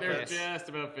shadow Actually, they're puppets. just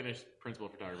about finished principal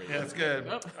photography. Yeah, it's good.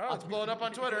 Oh, it's blowing up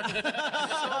on Twitter. So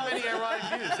many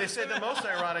ironic views. They say the most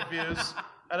ironic views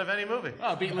out of any movie.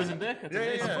 Oh, beat Liz and Dick?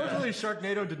 Unfortunately,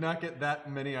 Sharknado did not get that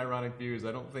many ironic views.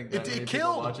 I don't think that many people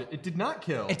killed. watch it. It did not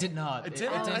kill. It did not. It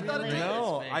didn't? I thought it did.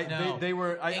 No, they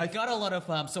were. I got a lot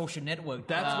of social network.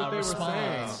 That's what they were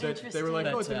saying. Interesting. They were like,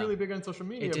 "Oh, it's been really big on social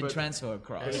media." It did but transfer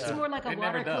across. It's more like a It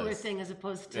never water cooler does. thing as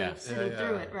opposed to sitting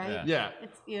through it, right? Yeah.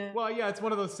 It's, Well, yeah, it's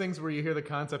one of those things where you hear the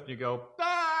concept and you go,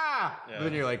 ah! But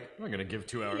then you're like, I'm going to give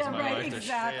 2 hours of my life to shit.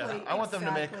 Exactly. I want them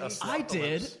to make a I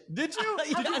did. Did you?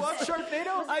 Did you watch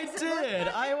Sharknado? I did.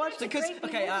 I watched it because It's a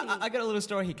great okay, movie. I got a little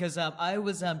story here because I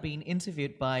was being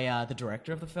interviewed by the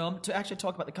director of the film to actually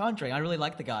talk about The Conjuring. I really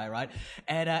like the guy, right?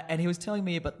 And he was telling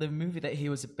me about the movie that he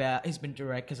was about. He's been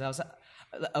direct because I was.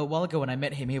 A while ago when I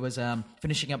met him, he was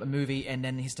finishing up a movie and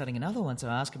then he's starting another one. So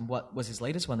I asked him what was his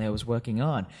latest one that he was working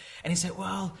on. And he said,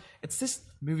 well, it's this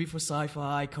movie for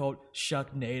sci-fi called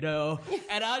Sharknado.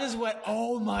 And I just went,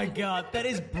 oh my God, that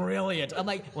is brilliant. I'm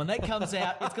like, when that comes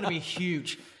out, it's going to be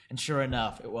huge. And sure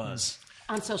enough, it was.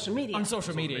 On social media. On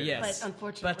social media, yes. But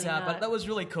unfortunately but that was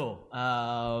really cool.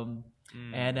 And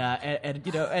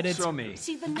you know, and it's So me.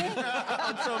 See the name?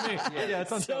 It's on me. Yeah,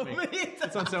 it's on so me.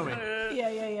 It's on so me.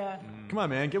 Yeah. Come on,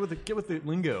 man, get with the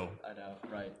lingo. I know,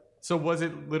 right? So was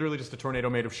it literally just a tornado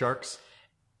made of sharks?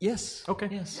 Yes. Okay.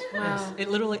 Yes. Wow. Yes. It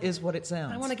literally is what it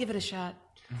sounds. I want to give it a shot.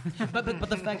 but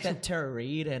the fact that Tara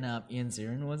Reid and Ian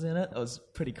Ziering was in it, that was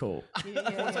pretty cool.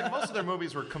 Well, it's like most of their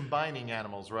movies were combining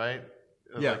animals, right?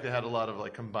 Yeah. Like they had a lot of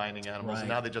like combining animals, and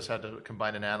Right. now they just had to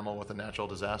combine an animal with a natural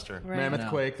disaster. Right. Mammoth I know.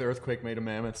 Quake, the earthquake made of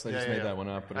mammoths. They just made that one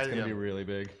up, but it's going to be really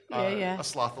big. Yeah. A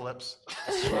slotholyps.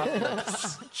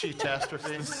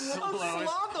 Cheetastrophe.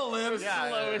 Slotholyps.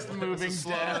 Slowest moving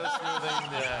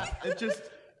death.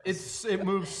 It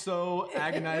moves so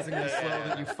agonizingly slow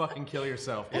that you fucking kill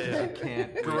yourself because you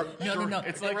can't. No.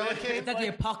 It's like that the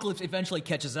apocalypse eventually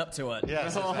catches up to it.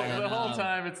 Yes, the exactly. whole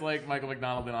time it's like Michael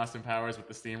McDonald and Austin Powers with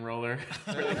the steamroller.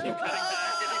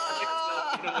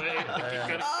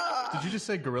 Did you just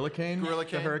say Gorilla Cane? Gorilla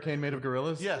The Cane? hurricane made of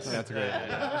gorillas? Yes. That's a great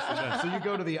idea. So you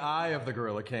go to the eye of the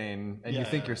Gorilla Cane and you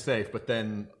think you're safe, but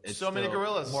then it's So many still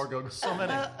gorillas. More gorillas. So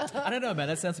many. I don't know, man.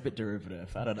 That sounds a bit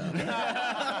derivative. I don't know.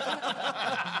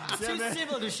 It's too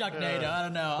similar to Sharknado. I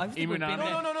don't know. I think we've been there.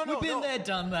 No, We've been there,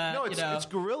 done that. No, you know. it's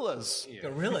gorillas.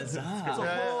 Gorillas.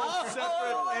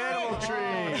 Separate animal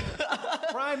tree.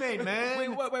 Primate, man. Wait.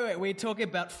 We're talking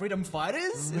about freedom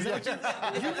fighters? Is that what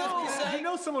you're saying? You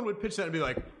know someone would pitch that and be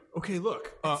like, okay,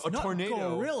 look, a Not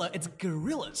tornado. gorilla, it's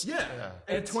gorillas. Yeah.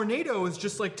 And a tornado is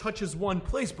just like touches one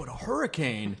place, but a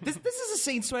hurricane. This is a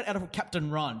scene straight out of Captain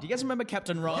Ron. Do you guys remember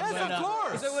Captain Ron? Yes, of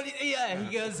course. So he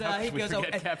goes, he we goes,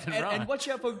 forget Captain Ron? and watch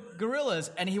out for gorillas.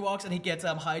 And he walks and he gets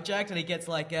hijacked and he gets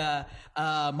like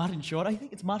Martin Short. I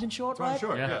think it's Martin Short, right?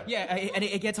 Sure. Yeah. Yeah, and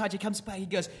he gets hijacked. Comes back. He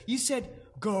goes, "You said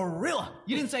gorilla.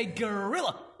 You didn't say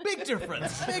gorilla. Big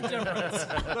difference. Big difference."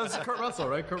 That was Kurt Russell,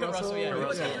 right? Kurt Russell. Yeah, he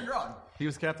was Captain Ron. He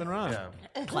was Captain Ron.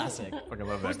 Yeah. Classic. Fucking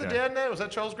love Who's that the guy. dad name? Was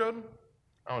that Charles Grodin?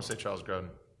 I want to say Charles Grodin.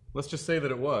 Let's just say that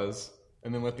it was,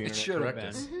 and then let the internet should have correct been.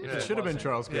 us. Yeah, It should have been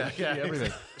Charles Grodin. Yeah, It should be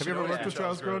everything. Have you ever worked with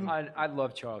Charles Grodin? I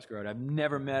love Charles Grodin. I've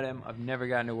never met him. I've never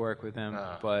gotten to work with him.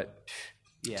 But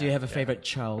yeah. Do you have a favorite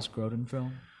Charles Grodin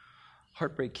film?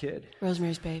 Heartbreak Kid?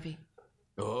 Rosemary's Baby.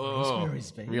 Oh,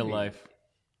 Rosemary's Baby. Real life.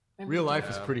 Real Life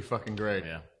is pretty fucking great.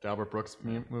 Yeah. The Albert Brooks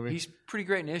movie. He's pretty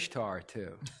great in Ishtar,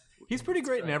 too. He's pretty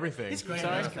great in everything. He's great.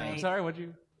 Sorry, He's great. sorry. What'd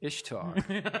you? Ishtar.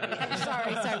 Sorry.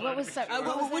 What was that?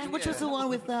 Which was the one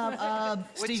with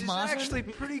Steve Martin? Actually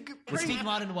pretty good. Steve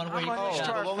Martin, the one where he,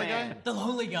 The Lonely Guy? The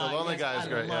Lonely Guy. The Lonely yes, Guy is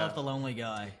great, I love yeah. The Lonely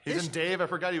Guy. He's in Dave. I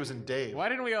forgot he was in Dave. Why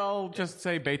didn't we all just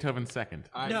say Beethoven second?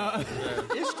 No.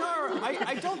 Ishtar,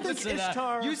 I don't think Listen,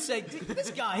 Ishtar. you say,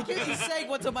 this guy, he's saying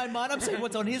what's on my mind, I'm saying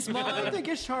what's on his I don't mind. think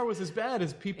Ishtar was as bad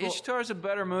as people. Ishtar's a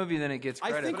better movie than it gets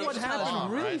I credit think for. what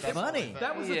happened really funny.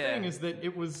 That was the Yeah. thing, is that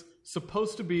it was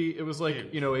supposed to be. It was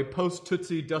like, you know, a post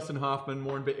Tootsie Dustin Hoffman,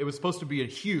 Warren. It was supposed to be a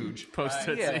huge. Post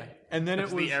Tootsie. yeah. And then it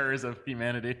That's was the errors of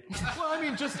humanity. Well, I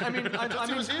mean, just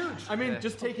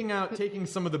taking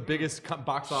some of the biggest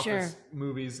box office Sure.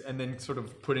 movies and then sort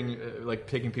of putting like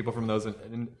taking people from those,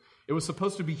 and it was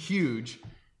supposed to be huge,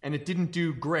 and it didn't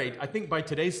do great. I think by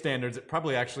today's standards, it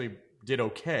probably actually did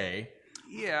okay.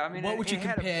 Yeah, I mean, What would you it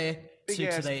had a compare to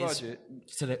big-ass today's,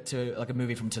 budget. to like a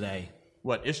movie from today?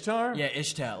 What, Ishtar? Yeah,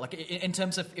 Ishtar. Like in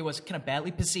terms of, it was kind of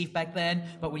badly perceived back then,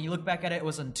 but when you look back at it, it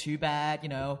wasn't too bad, you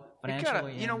know, It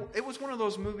financially. you know, it was one of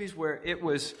those movies where it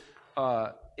was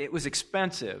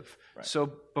expensive. Right.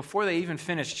 So before they even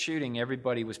finished shooting,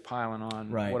 everybody was piling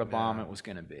on Right. what a bomb it was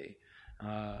going to be.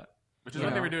 Which is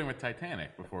what they were doing with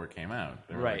Titanic before it came out.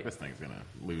 They were Right. like, this thing's going to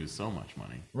lose so much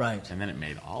money. Right. And then it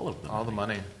made all of them. All the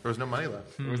money. There was no money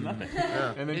left. There was nothing.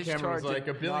 And then Ishtar Cameron was like,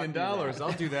 did $1 billion, not do that.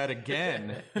 I'll do that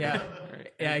again. Yeah,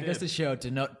 yeah. I guess the show to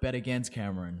not bet against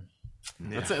Cameron.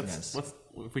 Let's,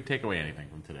 if we take away anything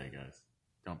from today, guys,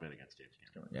 don't bet against James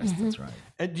Cameron. Yes, that's right.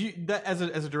 And do you, that, as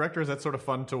a director, is that sort of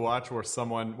fun to watch, where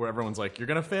everyone's like, you're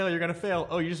gonna fail.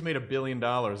 Oh, you just made $1 billion.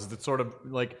 Is it sort of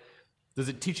like, does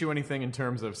it teach you anything in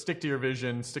terms of stick to your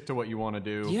vision, stick to what you want to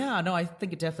do? Yeah, no, I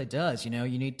think it definitely does. You know,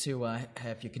 you need to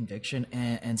have your conviction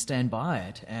and stand by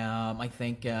it. I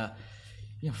think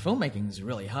filmmaking is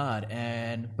really hard,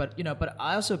 but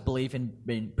I also believe in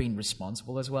being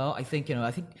responsible as well. I think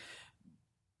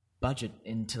budget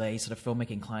in today's sort of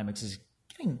filmmaking climax is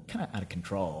getting kind of out of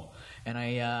control, and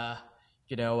as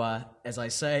I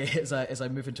say, as I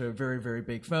move into a very, very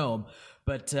big film,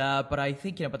 but I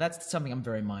think but that's something I'm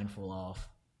very mindful of.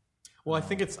 Well, I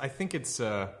think it's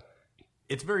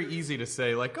very easy to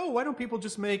say, like, oh, why don't people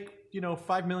just make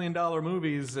 $5 million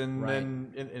movies, and Right.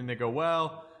 then and they go,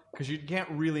 well, because you can't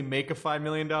really make a $5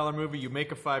 million movie. You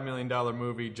make a $5 million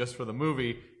movie just for the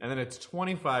movie, and then it's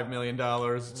 $25 million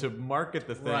to market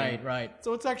the thing. Right.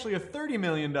 So it's actually a $30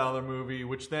 million movie,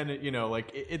 which then,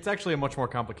 it's actually a much more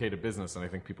complicated business than I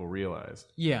think people realize.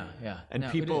 Yeah. And No,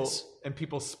 it people is.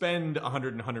 spend $100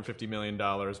 and $150 million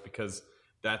because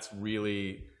that's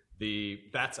really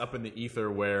that's up in the ether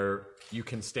where you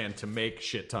can stand to make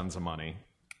shit tons of money.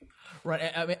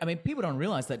 Right. I mean, people don't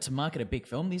realize that to market a big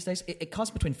film these days, it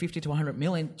costs between 50 to 100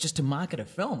 million just to market a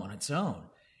film on its own.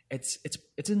 It's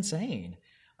insane.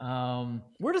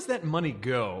 Where does that money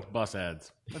go? Bus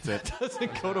ads. That's it.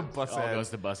 Doesn't go to bus All ads. goes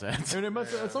to bus ads. I mean,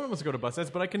 some of us go to bus ads,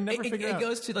 but I can never figure It out.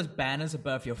 goes to those banners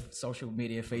above your social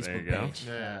media Facebook you go. page.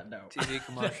 No. TV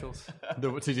commercials. The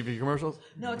TV commercials?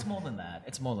 No, it's more than that.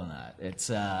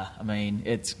 It's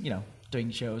it's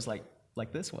doing shows like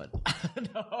this one.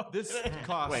 No. This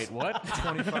costs Wait, what?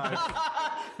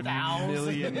 $25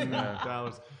 million.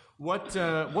 What's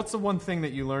the one thing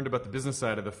that you learned about the business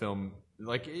side of the film?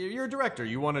 Like, you're a director,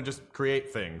 you want to just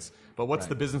create things, but what's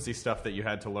the businessy stuff that you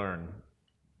had to learn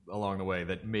along the way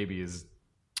that maybe is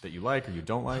that you like or you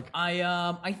don't like?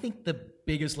 I think the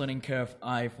biggest learning curve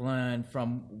I've learned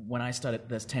from when I started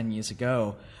this 10 years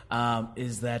ago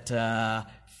is that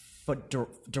for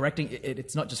directing,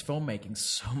 it's not just filmmaking.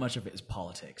 So much of it is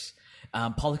politics.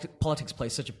 Politics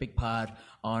plays such a big part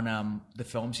on the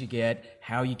films you get,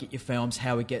 how you get your films,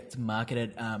 how it gets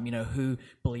marketed, who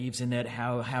believes in it,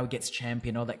 how it gets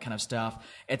championed, all that kind of stuff.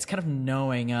 It's kind of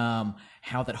knowing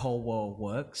how that whole world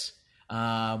works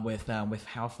with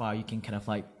how far you can kind of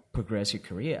like progress your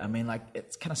career. I mean, like,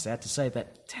 it's kind of sad to say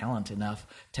that talent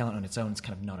on its own is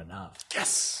kind of not enough.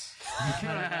 Yes!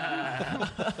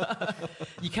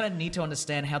 You kind of need to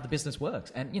understand how the business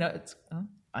works. And, it's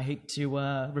I hate to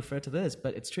refer to this,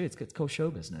 but it's true. It's called show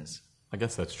business. I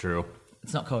guess that's true.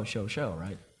 It's not called show,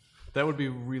 right? That would be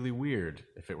really weird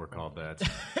if it were called that.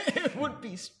 It would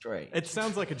be straight. It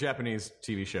sounds like a Japanese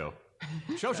TV show.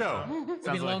 Show.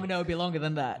 It'd be longer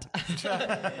than that.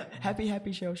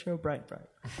 Happy show, bright.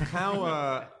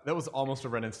 How that was almost a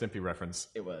Ren and Stimpy reference.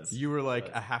 It was. You were like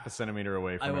a half a centimeter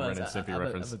away from a Ren and Stimpy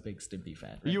reference. I'm a big Stimpy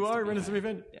fan. You are a Ren and Stimpy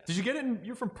fan? Yes. Did you get it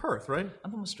you're from Perth, right?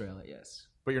 I'm from Australia, yes.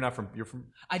 But you're from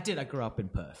I grew up in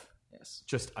Perth, yes.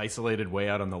 just isolated way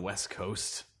out on the west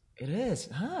coast. It is.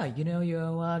 You know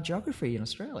your geography in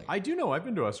Australia. I do know. I've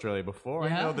been to Australia before. I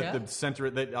know that Yeah. the center,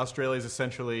 that Australia is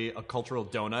essentially a cultural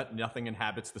donut. Nothing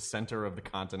inhabits the center of the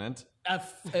continent.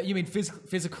 You mean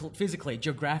physically,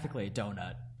 geographically, a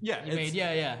donut? Yeah. You mean,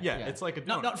 yeah. It's like a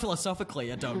donut. Not philosophically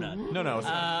a donut.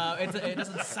 No. It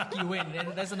doesn't suck you in.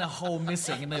 There isn't a hole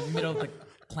missing in the middle of the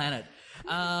planet.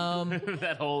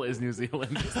 That hole is New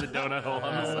Zealand. It's the donut hole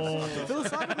on the side.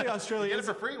 Philosophically, Australia You get it is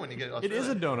for free when you get It Australia. is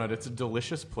a donut. It's a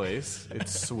delicious place.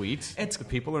 It's sweet. The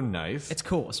people are nice. It's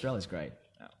cool. Australia's great.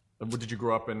 Did you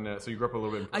grow up in? So you grew up a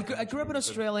little bit. I grew up in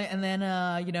Australia, and then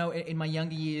in my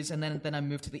younger years, and then I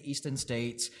moved to the eastern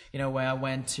states. Where I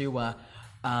went to.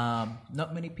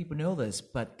 Not many people know this,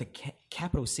 but the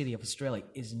capital city of Australia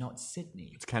is not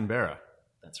Sydney. It's Canberra.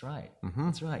 That's right.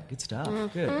 That's right. Good stuff.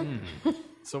 Good.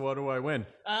 So what do I win?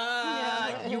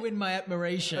 You win my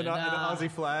admiration. An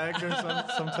Aussie flag or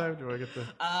sometime? Do I get the?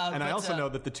 And I also know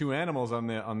that the two animals on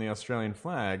the Australian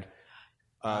flag,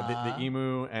 the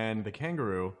emu and the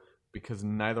kangaroo, because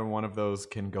neither one of those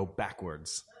can go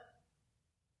backwards.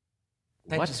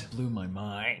 That just blew my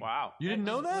mind. Wow. You didn't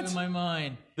know that? Blew my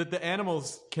mind. That the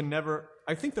animals can never.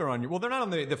 I think they're on. Well, they're not on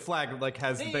the flag. Like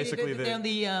has basically they're on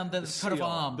the coat of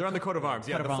arms. They're on the coat of arms.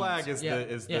 Yeah, Coat the of flag arms.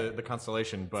 is the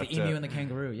constellation. But The emu and the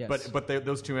kangaroo. Yes. But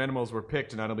those two animals were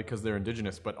picked not only because they're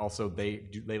indigenous, but also they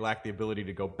lack the ability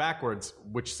to go backwards,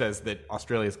 which says that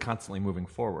Australia is constantly moving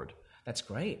forward. That's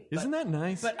great. Isn't that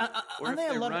nice? But Or aren't if there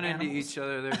they a lot run of into animals? each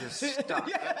other, they're just stuck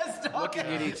looking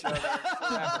at each other.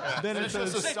 Then it's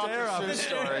just a stare up.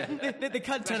 story. They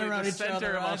can't turn around The each other.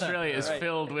 center of either. Australia is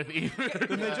filled with emus.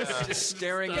 Then they just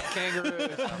Staring at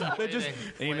kangaroos. they just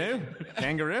emu,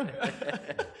 kangaroo.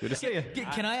 Good to see you.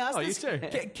 Can I ask Oh, you this? too.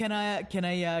 Can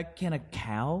a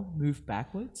cow move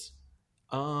backwards?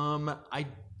 I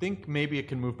think maybe it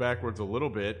can move backwards a little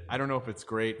bit. I don't know if it's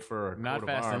great for a Not coat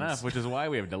fast of arms. enough, which is why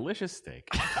we have delicious steak.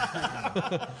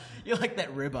 You like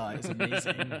that ribeye? It's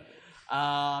amazing.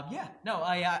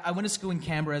 I went to school in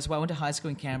Canberra as well. I went to high school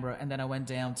in Canberra, and then I went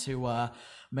down to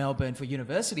Melbourne for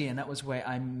university, and that was where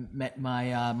I met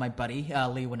my my buddy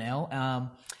Lee Winnell.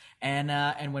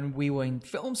 And when we were in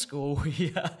film school,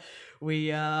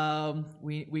 we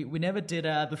never did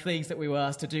the things that we were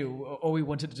asked to do. All we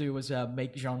wanted to do was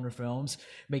make genre films,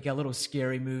 make a little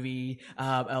scary movie,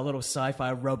 a little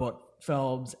sci-fi robot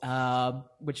films,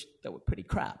 which they were pretty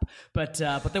crap, but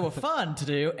they were fun to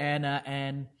do,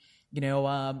 and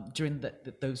during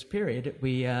those period,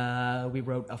 we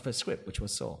wrote our first script, which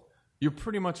was Saw. You're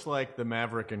pretty much like the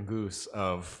Maverick and Goose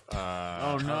of.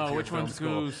 Oh no, of which one's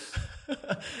school. Goose?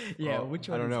 Which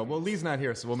one? I don't know. Well, Lee's not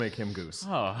here, so we'll make him Goose.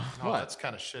 Oh, that's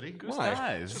kind of shitty. Goose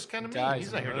dies. It's just kind of Dies mean.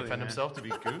 He's not here to early, defend man. himself to be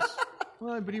Goose.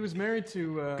 Well, but he was married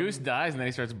to. Goose dies and then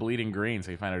he starts bleeding green,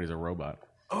 so you find out he's a robot.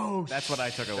 Oh, That's what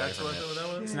I took away That's from what it.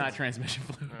 that was? It's not transmission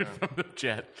fluid from the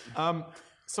jet.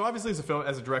 So obviously, as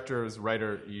a director, as a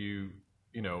writer, you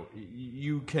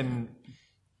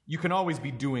can always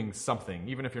be doing something,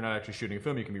 even if you're not actually shooting a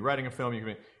film. You can be writing a film. You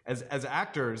can be, as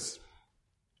actors.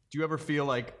 Do you ever feel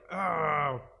like,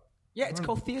 oh, Yeah, it's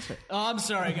called theater. Oh, I'm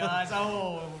sorry, guys.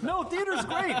 Oh no, theater's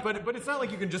great, but it's not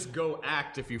like you can just go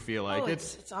act if you feel like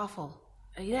it's awful.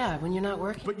 Yeah, when you're not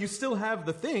working. But you still have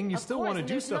the thing. You still want to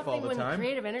do stuff all the When time.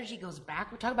 creative energy goes back,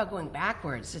 we're talking about going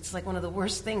backwards. It's like one of the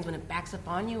worst things when it backs up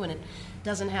on you and it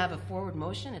doesn't have a forward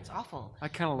motion. It's awful. I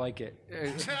kind of like it.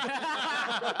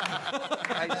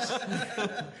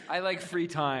 I like free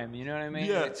time. You know what I mean?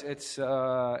 Yeah.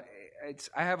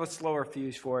 I have a slower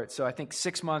fuse for it, so I think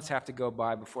 6 months have to go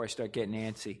by before I start getting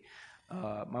antsy.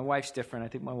 My wife's different. I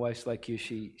think my wife's like you.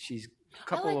 She's a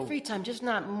couple I like free time, just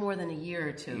not more than a year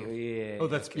or two. Yeah. Oh,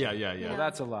 that's yeah. Well,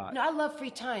 that's a lot. No, I love free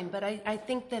time, but I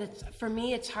think that for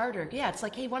me it's harder. Yeah, it's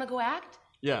like, hey, want to go act?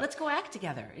 Yeah. Let's go act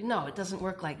together. No, it doesn't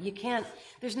work like you can't.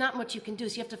 There's not much you can do,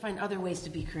 so you have to find other ways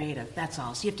to be creative. That's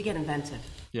all. So you have to get inventive.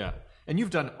 Yeah. And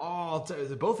you've done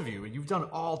both of you, you've done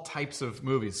all types of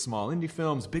movies, small indie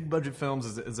films, big budget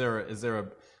films. Is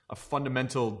there a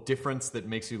fundamental difference that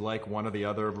makes you like one or the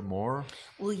other more?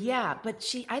 Well, yeah, but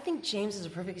I think James is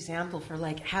a perfect example for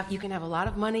like you can have a lot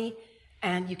of money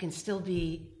and you can still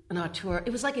be an auteur.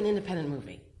 It was like an independent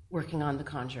movie working on The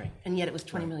Conjuring, and yet it was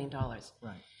 $20 million.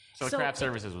 Right. So craft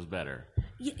services was better.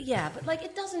 Yeah, but like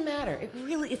it doesn't matter. It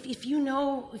really, if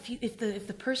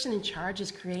the person in charge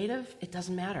is creative, it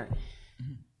doesn't matter.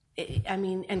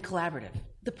 And collaborative.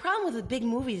 The problem with the big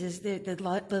movies is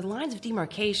the lines of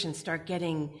demarcation start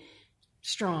getting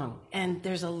strong, and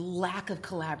there's a lack of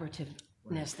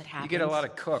collaborativeness that happens. You get a lot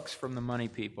of cooks from the money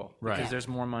people, right? Because there's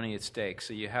more money at stake.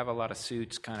 So you have a lot of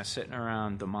suits kind of sitting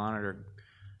around the monitor,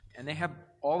 and they have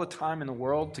all the time in the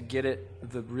world to get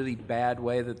it the really bad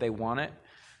way that they want it.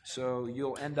 So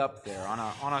you'll end up there on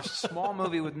a small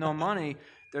movie with no money.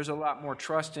 There's a lot more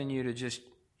trust in you to just.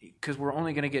 Because we're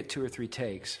only going to get 2 or 3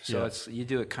 takes, so you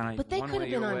do it kind of. But they one could way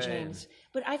have been your on way. James.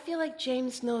 But I feel like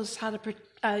James knows how to.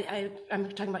 I'm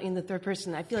talking about in the third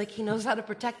person. I feel like he knows how to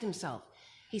protect himself.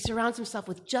 He surrounds himself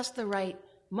with just the right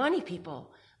money people.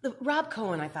 Rob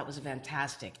Cohen, I thought, was a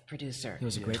fantastic producer. He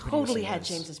was a great Totally producer, had yes.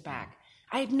 James's back.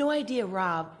 I had no idea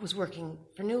Rob was working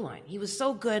for New Line. He was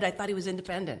so good. I thought he was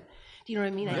independent. Do you know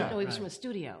what I mean? I didn't know he was from a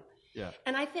studio. Yeah.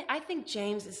 And I think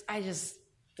James is. I just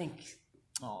think.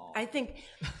 Aww. I think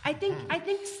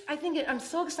I'm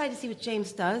so excited to see what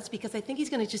James does, because I think he's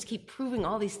going to just keep proving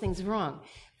all these things wrong.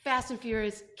 Fast and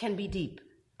Furious can be deep.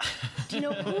 Do you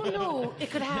know who knew it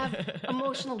could have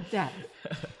emotional depth?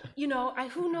 You know,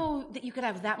 who knew that you could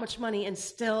have that much money and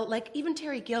still, like, even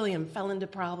Terry Gilliam fell into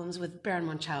problems with Baron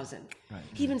Munchausen. Right.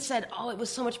 He even said, "Oh, it was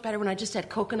so much better when I just had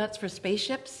coconuts for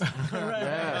spaceships."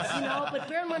 Yes. You know, but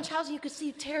Baron Munchausen, you could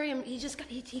see Terry.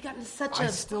 He got into such a. I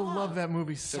still love that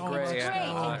movie so much. It's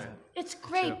great. It's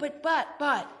great,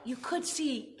 but you could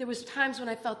see there was times when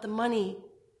I felt the money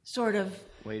sort of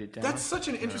weighted down. That's such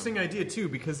an interesting idea too,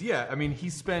 because he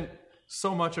spent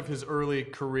so much of his early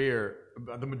career,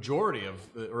 the majority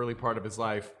of the early part of his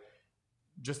life,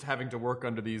 just having to work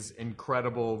under these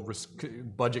incredible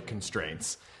budget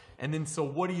constraints. And then, so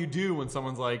what do you do when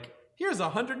someone's like, "Here's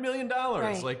 $100 million"?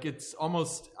 Right. Like, it's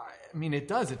almost. I mean, it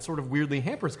does. It sort of weirdly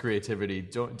hampers creativity,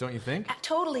 don't you think?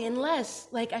 Totally, unless,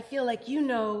 like, I feel like you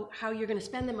know how you're going to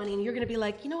spend the money, and you're going to be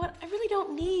like, you know what, I really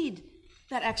don't need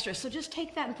that extra, so just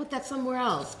take that and put that somewhere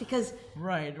else, because...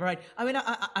 Right. I mean,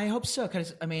 I hope so,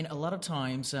 because, I mean, a lot of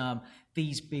times,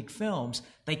 these big films,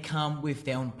 they come with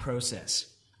their own process.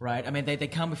 Right, I mean they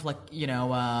come with, like,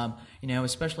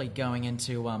 especially going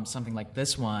into something like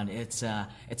this one. It's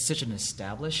such an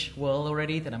established world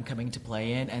already that I'm coming to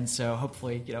play in, and so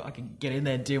hopefully I can get in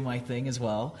there and do my thing as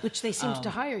well. Which they seem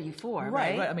to hire you for,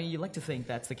 right? Right. I mean, you like to think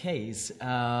that's the case,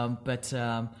 but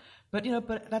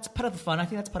that's part of the fun. I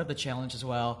think that's part of the challenge as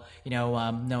well.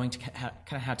 Knowing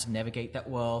how to navigate that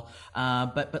world.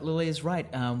 But Lily is right.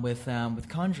 With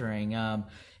Conjuring,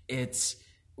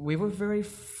 we were very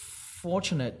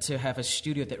fortunate to have a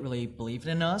studio that really believed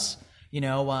in us,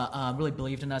 really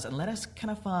believed in us, and let us kind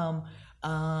of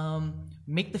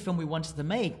make the film we wanted to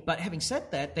make. But having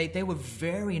said that, they were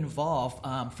very involved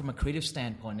from a creative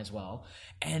standpoint as well.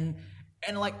 And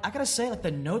like, I gotta say, like,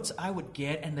 the notes I would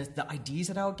get and the ideas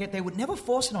that I would get, they would never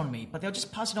force it on me, but they'll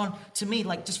just pass it on to me,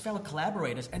 like, just fellow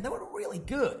collaborators. And they were really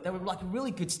good. They were, like,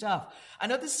 really good stuff. I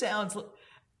know this sounds...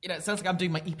 it sounds like I'm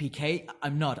doing my EPK.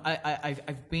 I'm not.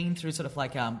 I've been through sort of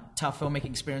like tough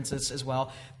filmmaking experiences as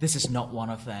well. This is not one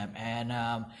of them, and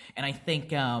I think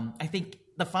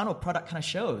the final product kind of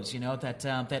shows,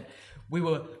 that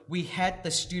we had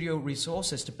the studio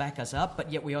resources to back us up,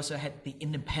 but yet we also had the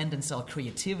independence or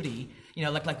creativity,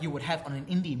 like you would have on an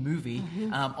indie movie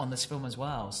on this film as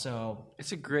well. So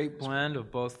it's a great blend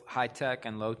of both high tech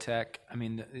and low tech. I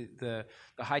mean, the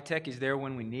high tech is there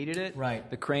when we needed it. Right.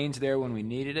 The crane's there when we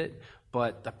needed it.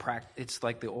 But it's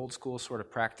like the old school sort of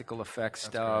practical effects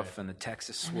stuff and the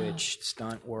Texas switch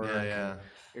stunt work. Yeah.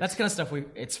 That's the kind of stuff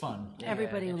it's fun.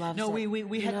 Everybody loves it. No,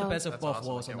 we had the best of both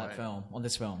awesome. worlds on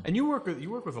this film. And you work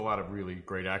with a lot of really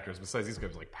great actors besides these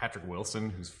guys, like Patrick Wilson,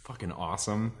 who's fucking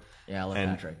awesome. Yeah, I love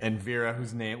Patrick. And Vera,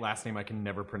 whose last name I can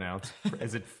never pronounce.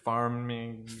 Is it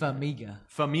Farmiga?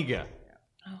 Farmiga.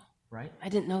 Oh, right. I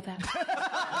didn't know that.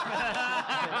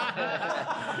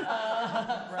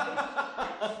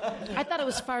 I thought it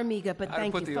was Farmiga, but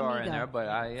thank you, put the Farmiga. R in there, but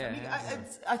I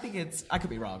think I could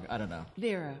be wrong. I don't know.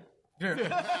 Vera.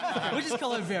 We just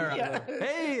call her Vera. Yeah.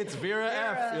 Hey, it's Vera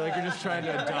F. You're just trying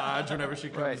to dodge whenever she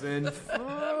comes in. It's this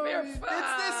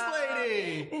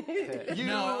lady.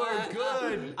 You are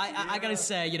good. I gotta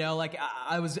say,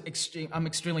 I'm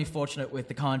extremely fortunate with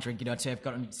The Conjuring, to have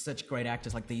gotten such great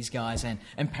actors like these guys and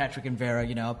Patrick and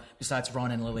Vera, besides Ron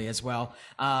and Lily as well.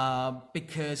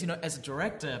 Because, as a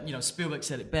director, Spielberg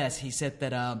said it best. He said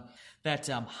that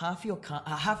half your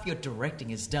directing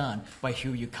is done by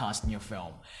who you cast in your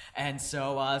film, and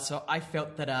so I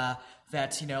felt that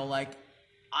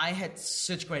I had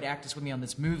such great actors with me on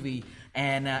this movie,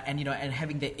 and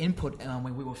having their input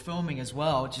when we were filming as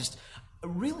well, just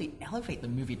really elevate the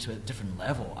movie to a different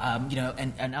level.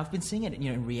 And I've been seeing it,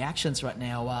 in reactions right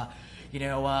now.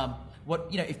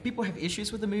 If people have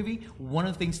issues with the movie, one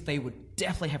of the things they would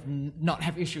definitely not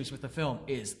have issues with the film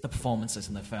is the performances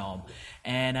in the film,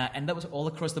 and that was all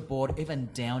across the board, even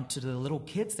down to the little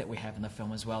kids that we have in the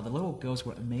film as well. The little girls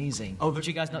were amazing. Oh, would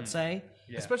you guys not say?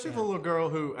 Yeah. Especially the little girl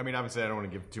who, obviously I don't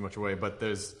want to give too much away, but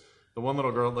there's the one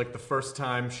little girl, like the first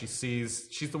time she's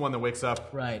the one that wakes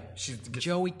up. Right. She's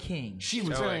Joey King. She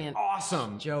was brilliant.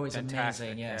 Awesome. Joey's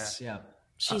amazing. Yes. Yeah.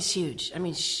 She's huge. I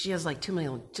mean, she has like 2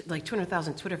 million, like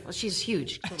 200,000 Twitter followers. She's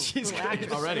huge. She's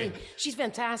great already. I mean, she's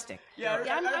fantastic. Yeah,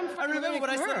 I remember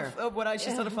when she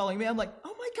started following me. I'm like,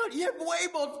 oh my god, you have way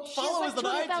more followers than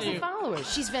I do. She has like 200,000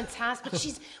 followers. She's fantastic.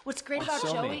 But what's great about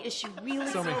Joey is she really.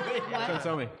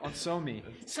 Somi. On Somi.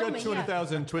 She's got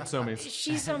 200,000 Twit Somis.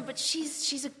 But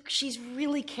she's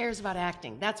really cares about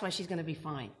acting. That's why she's going to be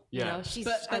fine. Yeah.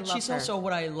 But she's also,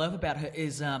 what I love about her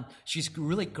is she's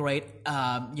really great,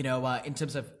 in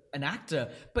terms of an actor,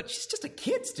 but she's just a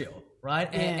kid still, right?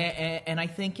 Yeah. And I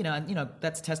think,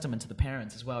 that's testament to the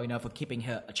parents as well, for keeping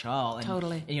her a child. And,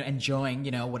 totally. Enjoying,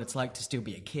 what it's like to still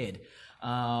be a kid.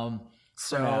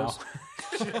 So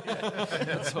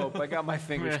let's hope. I got my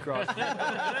fingers crossed.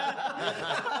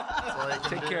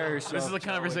 Take care of yourself. This is a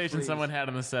conversation Joey, someone had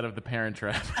on the set of The Parent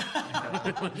Trap.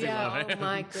 Yeah. Oh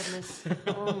my goodness.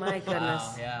 Oh my goodness.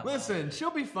 Wow, yeah. Listen, she'll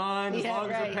be fine as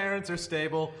long as her parents are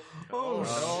stable. Oh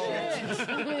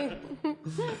shit!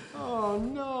 Oh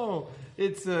no!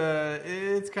 It's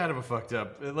kind of a fucked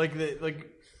up.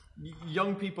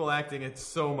 Young people acting, it's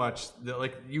so much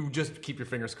that, you just keep your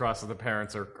fingers crossed that the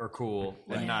parents are cool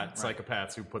and not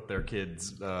psychopaths who put their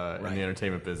kids in the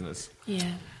entertainment business.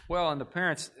 Yeah. Well, and the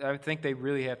parents, I think they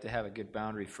really have to have a good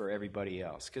boundary for everybody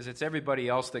else, because it's everybody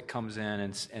else that comes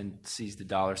in and sees the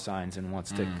dollar signs and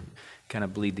wants to kind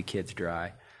of bleed the kids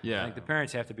dry. Yeah. I think the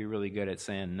parents have to be really good at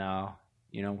saying, no,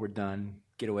 we're done.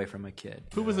 Get away from my kid.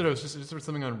 Who was it? It was just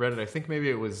something on Reddit. I think maybe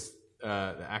it was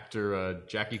the actor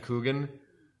Jackie Coogan.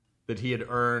 That he had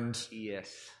earned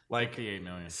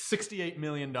 $68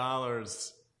 million,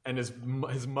 and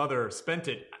his mother spent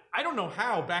it. I don't know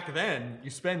how back then you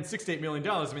spend $68 million.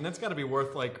 I mean, that's got to be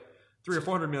worth like $300 or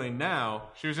 $400 million now.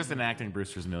 She was just enacting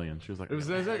Brewster's Million. She was like, but she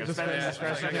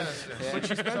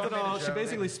spent it all. She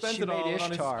basically spent it all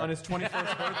on his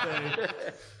 21st birthday.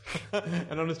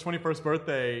 And on his 21st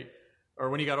birthday, or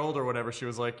when he got older or whatever, she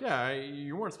was like, "Yeah,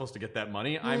 you weren't supposed to get that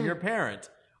money. I'm your parent.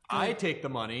 I take the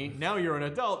money. Now you're an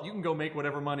adult. You can go make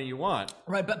whatever money you want."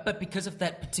 Right, but because of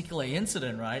that particular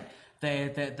incident, right,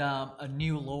 a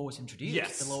new law was introduced.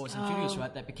 Yes. The law was introduced,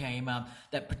 right, that became,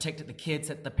 that protected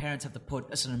the parents have to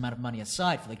put a certain amount of money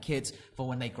aside for the kids for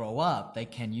when they grow up, they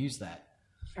can use that.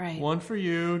 Right. 1 for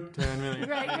you, 10 million.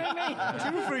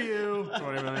 Right. 2 for you,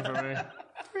 20 million for me.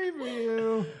 3 for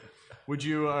you. Would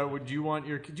you want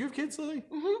your? Do you have kids, Lily?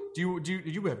 Mm-hmm. Do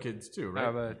you have kids too? Right. I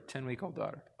have a 10-week-old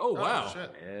daughter. Oh wow!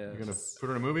 Shit. Yes. You're gonna put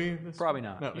her in a movie? Probably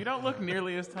not. No. You don't look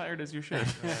nearly as tired as you should.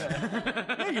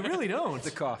 No, you really don't.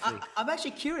 The coffee. I'm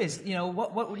actually curious.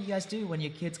 What would you guys do when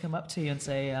your kids come up to you and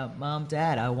say, "Mom,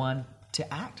 Dad, I want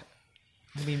to act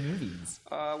in movies"?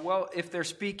 Well, if they're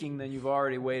speaking, then you've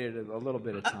already waited a little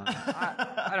bit of time.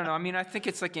 I don't know. I mean, I think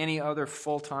it's like any other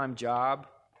full-time job,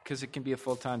 because it can be a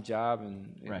full-time job,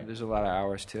 and there's a lot of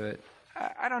hours to it.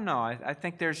 I don't know. I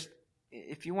think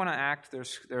if you want to act,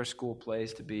 there are school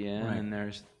plays to be in, and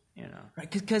there's, Right,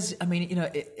 because I mean,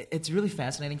 it's really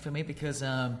fascinating for me because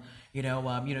you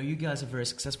guys are very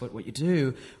successful at what you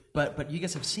do, but you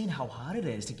guys have seen how hard it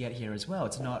is to get here as well.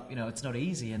 It's not, it's not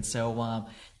easy, and so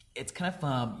it's kind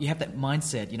of you have that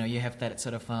mindset, you have that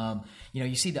sort of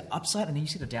you see the upside and then you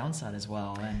see the downside as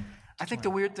well. And I think the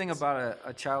weird thing about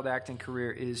a child acting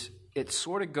career is it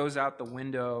sort of goes out the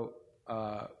window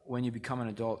when you become an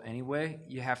adult anyway.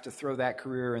 You have to throw that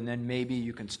career, and then maybe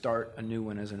you can start a new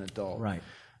one as an adult. Right.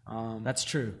 That's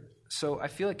true. So I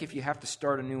feel like if you have to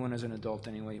start a new one as an adult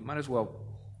anyway, you might as well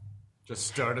just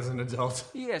start as an adult.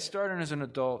 Yeah, start as an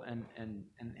adult and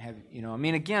have, I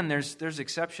mean, again, there's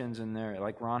exceptions in there,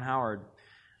 like Ron Howard.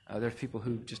 There's people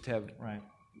who just have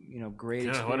great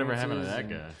experiences. Whatever happened to that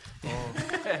guy?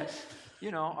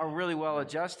 Are really well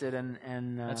adjusted,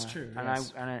 and that's true. And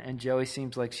and Joey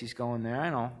seems like she's going there. I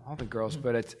know all the girls,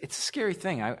 but it's a scary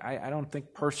thing. I don't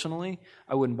think personally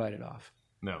I wouldn't bite it off.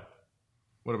 No.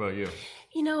 What about you?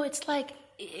 It's like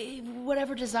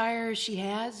whatever desire she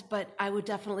has, but I would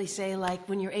definitely say, like,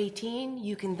 when you're 18,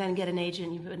 you can then get an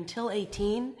agent. But until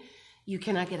 18, you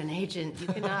cannot get an agent. You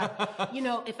cannot,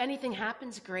 if anything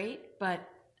happens, great, but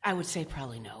I would say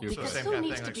probably no. Because same who kind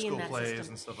of needs thing, to like be school in that plays system?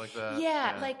 and stuff like that.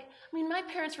 Yeah, my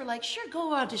parents were like, sure,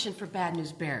 go audition for Bad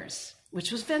News Bears,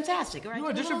 which was fantastic. You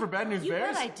auditioned for Bad News Bears?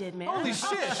 You bet I did, man. Holy shit!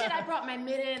 Oh, shit, I brought my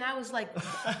mitt in. I was like,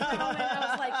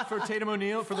 for Tatum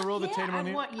O'Neal, for the role of Tatum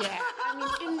O'Neal? I mean,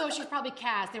 even though she's probably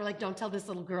cast, they were like, don't tell this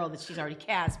little girl that she's already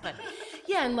cast. But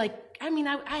yeah, and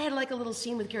I had like a little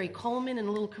scene with Gary Coleman and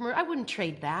a little commercial. I wouldn't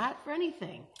trade that for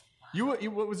anything.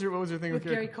 What was your thing with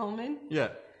Gary Coleman? Yeah.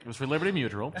 It was for Liberty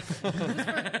Mutual.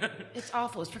 It's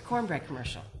awful. It's for cornbread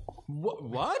commercial.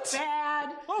 What?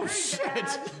 Bad. Oh, shit.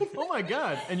 Bad. Oh, my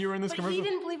God. And you were in this commercial? He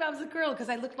didn't believe I was a girl because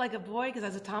I looked like a boy because I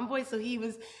was a tomboy, so he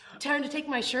was trying to take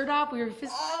my shirt off. We were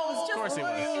fist. Of course he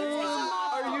was.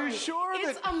 Are you sure?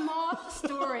 It's a moth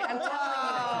story. I'm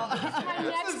telling you. It's my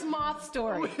next moth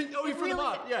story. For the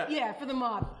moth, yeah. Yeah, for the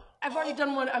moth. I've already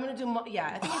done one. I'm going to do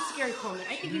I think it's Gary Coleman.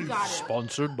 I think you got it.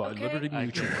 Sponsored by Liberty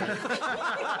Mutual.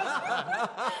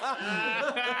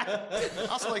 I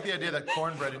also like the idea that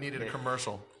cornbread needed a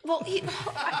commercial. Well,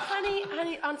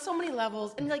 honey, on so many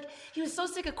levels. And he was so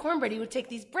sick of cornbread, he would take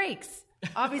these breaks.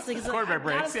 Obviously, because I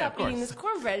got to stop eating this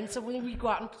cornbread. And so when we go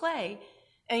out and play,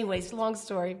 anyways, long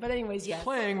story. But anyways, yes.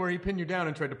 Playing where he pinned you down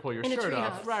and tried to pull your shirt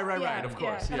off. Right, of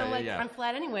course. Yeah. And I'm like, I'm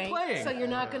flat anyway. Playing. So you're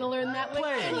not going to learn that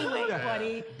way anyway,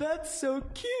 buddy. That's so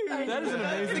cute. That is an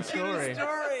amazing story.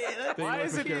 Why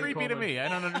is it creepy to me? I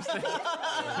don't understand.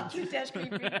 Cute dash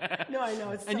creepy. No, I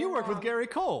know. It's and you worked with Gary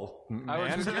Cole. I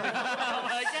was with Gary Cole. Oh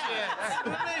my God.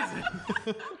 Amazing.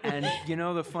 And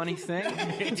the funny thing?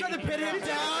 You trying to pin him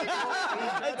down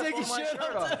and take his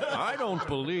shirt off. I don't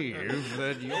believe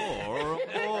that you're a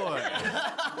boy.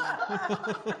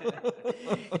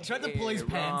 He tried to pull his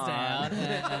pants down.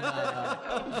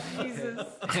 Jesus.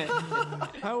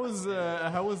 How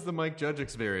was the Mike Judge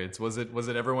experience? Was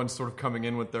it everyone sort of coming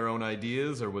in with their own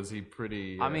ideas, or was he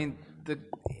pretty? I mean,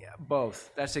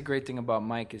 both. That's the great thing about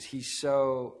Mike is he's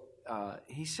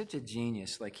such a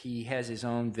genius. Like, he has his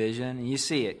own vision, and you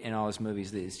see it in all his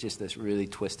movies. It's just this really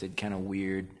twisted, kind of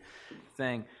weird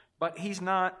thing. But he's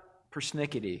not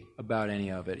persnickety about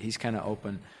any of it. He's kind of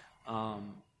open.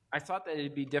 I thought that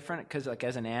it'd be different because, like,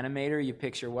 as an animator, you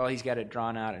picture, well, he's got it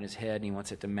drawn out in his head and he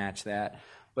wants it to match that.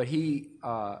 But he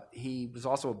was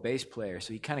also a bass player,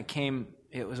 so he kind of came.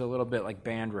 It was a little bit like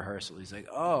band rehearsal. He's like,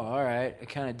 "Oh, all right, I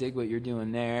kind of dig what you're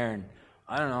doing there, and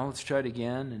I don't know, let's try it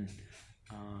again." And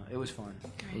it was fun.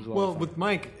 It was a lot of fun. With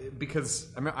Mike, because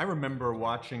I remember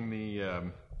watching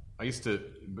the. I used to,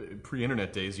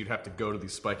 pre-internet days, you'd have to go to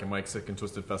these Spike and Mike Sick and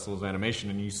Twisted festivals of animation,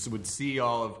 and you would see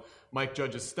all of Mike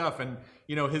Judge's stuff, and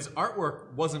his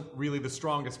artwork wasn't really the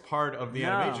strongest part of the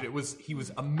animation. He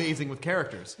was amazing with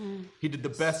characters. He did the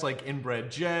best, like Inbred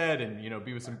Jed and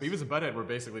Beavis and Butthead were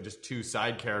basically just two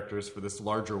side characters for this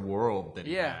larger world that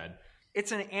he had.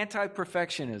 it's an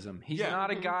anti-perfectionism. He's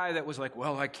not a guy that was like,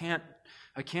 well, I can't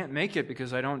make it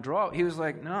because I don't draw. He was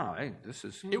like, no, hey, this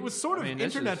is. It was sort of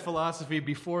internet philosophy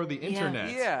before the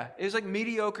internet. Yeah, it was like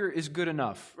mediocre is good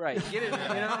enough. Right, get it,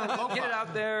 get it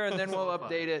out there, and then we'll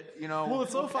update it. Well,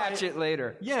 it's we'll patch it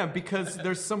later. Yeah, because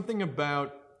there's something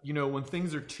about when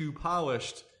things are too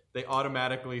polished, they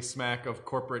automatically smack of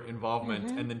corporate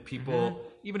involvement, and then people,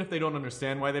 even if they don't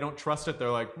understand why they don't trust it,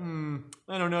 they're like,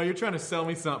 I don't know, you're trying to sell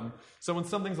me something. So when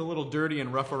something's a little dirty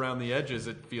and rough around the edges,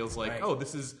 it feels like,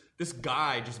 this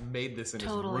guy just made this in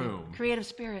his room. Creative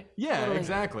spirit. Yeah, totally.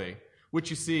 Exactly. Which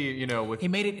you see, with... He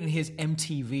made it in his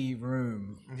MTV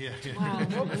room. Yeah. Wow.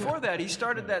 Well, before that, he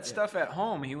started that stuff at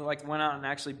home. He went out and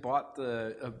actually bought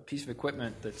a piece of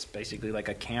equipment that's basically like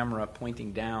a camera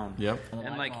pointing down. Yep. And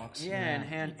and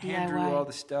hand DIY. drew all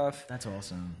the stuff. That's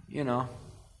awesome.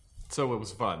 So it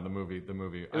was fun, the movie.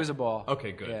 It was a ball.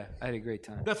 Okay, good. Yeah, I had a great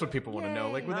time. That's what people want to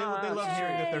know. Like, they love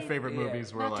hearing that their favorite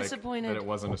movies were Not like, disappointed. that it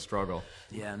wasn't a struggle.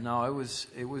 Yeah, no, it was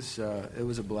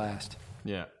a blast.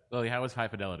 Yeah. Lily, how was High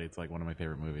Fidelity? It's like one of my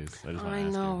favorite movies. I just want to I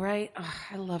ask know, you. right? Ugh,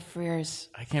 I love Frears.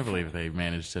 I can't believe they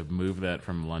managed to move that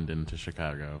from London to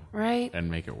Chicago. Right? And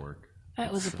make it work.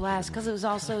 That was a blast because it was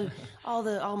also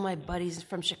all my buddies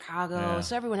from Chicago,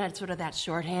 so everyone had sort of that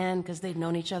shorthand because they'd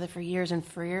known each other for years. And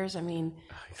Frears, I mean,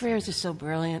 Frears is so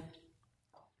brilliant.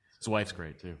 His wife's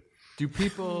great too. Do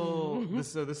people?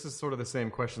 This is sort of the same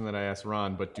question that I asked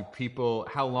Ron, but do people?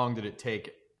 How long did it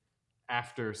take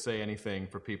after Say Anything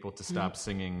for people to stop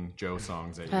singing Joe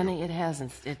songs at you? Honey, it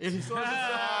hasn't.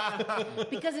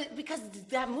 because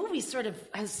that movie sort of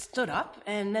has stood up,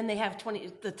 and then they have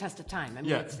the test of time. I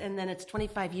mean, and then it's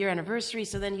 25-year anniversary.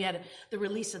 So then you had the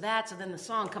release of that. So then the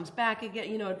song comes back again.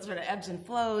 It sort of ebbs and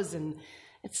flows, and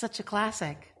it's such a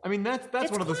classic. I mean, that's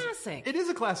it's one of those. Classic. It is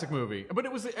a classic movie, but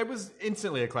it was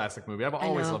instantly a classic movie. I've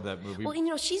always loved that movie.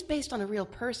 Well, she's based on a real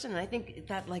person, and I think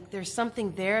that there's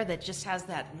something there that just has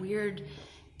that weird,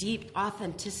 deep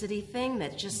authenticity thing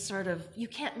that just sort of you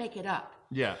can't make it up.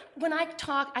 Yeah. When I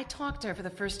talked to her for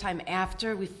the first time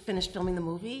after we finished filming the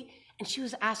movie, and she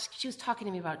was talking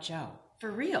to me about Joe for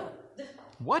real.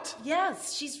 What?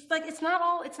 Yes, she's like, it's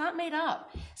not made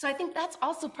up. So I think that's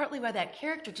also partly why that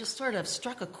character just sort of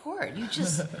struck a chord. You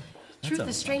just, truth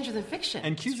is stranger than fiction.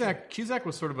 And Cusack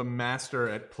was sort of a master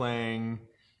at playing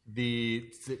the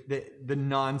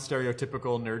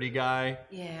non-stereotypical nerdy guy.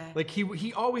 Yeah. Like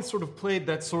he always sort of played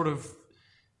that sort of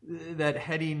that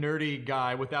heady nerdy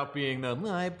guy without being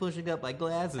I'm pushing up my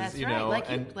glasses. That's right.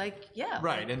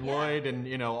 Right. And Lloyd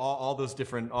and all those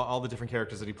different all the different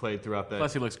characters that he played throughout that.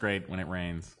 Plus, he looks great when it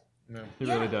rains. No. He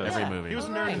really does. Every movie. He was a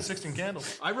nerd in 16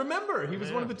 Candles. I remember he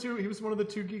was one of the two. He was one of the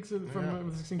two geeks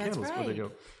from 16 That's Candles. Where they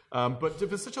right. go. But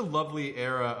it was such a lovely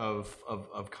era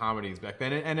of comedies back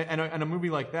then, and a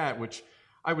movie like that, which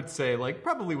I would say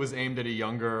probably was aimed at a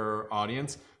younger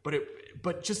audience,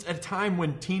 but just at a time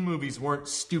when teen movies weren't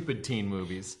stupid teen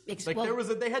movies.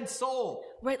 They had soul.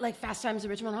 Right, like Fast Times at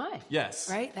Ridgemont High. Yes.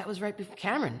 Right? That was right before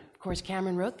Cameron. Of course,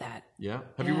 Cameron wrote that. Yeah.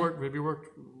 Have you worked?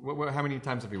 How many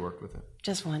times have you worked with him?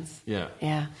 Just once. Yeah.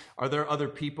 Yeah. Are there other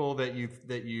people that you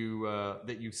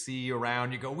see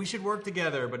around? You go, we should work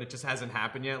together, but it just hasn't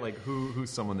happened yet. Like who's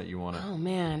someone that you want to? Oh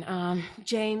man,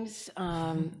 James.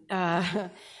 No.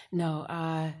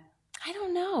 I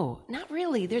don't know. Not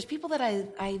really. There's people that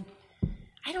I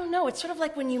don't know. It's sort of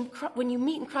like when you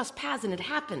meet and cross paths and it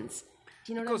happens.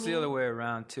 Do you know what I mean? It goes the other way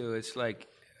around too. It's like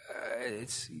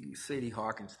it's Sadie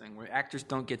Hawkins thing where actors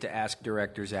don't get to ask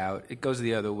directors out. It goes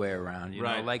the other way around. You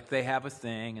know, like they have a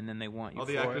thing and then they want you. All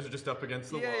the actors are just up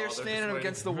against the wall. Yeah, you're standing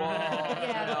against the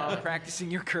wall, practicing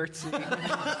your curtsy.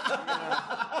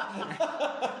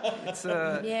 It's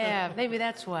yeah, maybe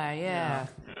that's why. Yeah.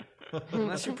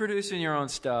 Unless you're producing your own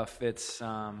stuff, it's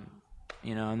and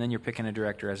then you're picking a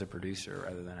director as a producer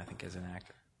rather than I think as an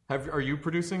actor. Are you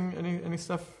producing any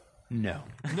stuff? No.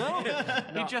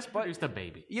 He just produced a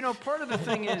baby. Part of the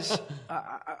thing is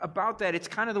about that, it's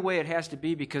kind of the way it has to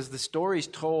be because the story's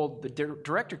told, the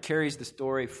director carries the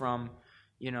story from,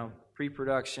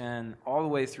 pre-production all the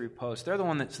way through post. They're the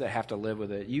ones that have to live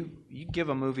with it. You give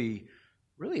a movie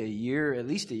really at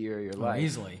least a year of your life.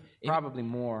 Easily. Probably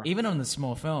more. Even on the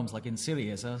small films, like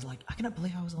Insidious, I was like, I cannot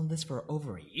believe I was on this for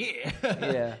over a year.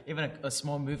 Yeah. Even a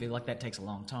small movie like that takes a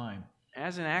long time.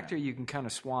 As an actor, you can kind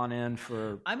of swan in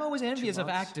for. I'm always envious of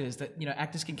actors that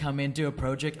actors can come in, do a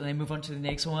project, and then move on to the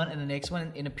next one, and the next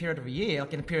one in a period of a year.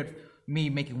 Like in a period of me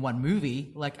making one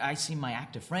movie, like I see my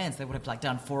actor friends, they would have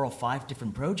done 4 or 5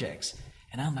 different projects,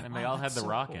 and I'm like, and they all had The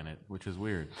Rock in it, which is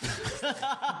weird.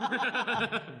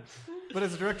 But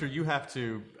as a director, you have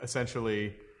to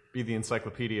essentially be the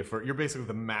encyclopedia you're basically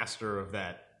the master of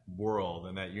that world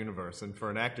and that universe. And for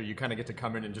an actor, you kind of get to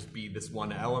come in and just be this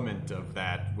one element of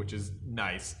that, which is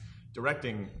nice.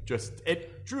 Directing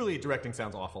directing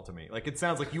sounds awful to me. Like, it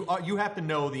sounds like you have to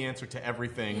know the answer to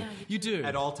everything. Yeah. You do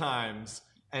at all times,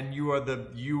 and you are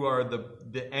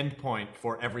the end point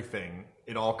for everything.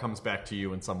 It all comes back to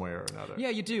you in some way or another. Yeah,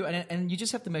 you do, and you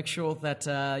just have to make sure that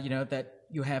that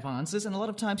you have answers. And a lot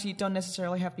of times you don't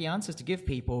necessarily have the answers to give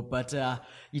people, but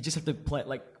you just have to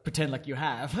pretend like you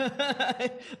have.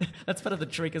 That's part of the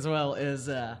trick as well. Is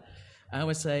I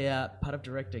always say part of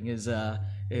directing is how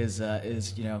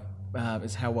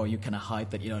well you kind of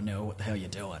hide that you don't know what the hell you're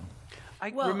doing. I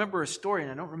remember a story,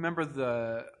 and I don't remember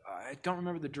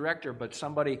the director, but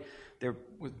somebody they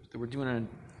were doing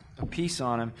a piece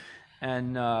on him,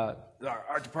 and our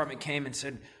department came and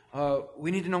said,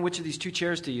 "We need to know which of these two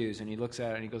chairs to use." And he looks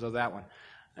at it and he goes, "Oh, that one."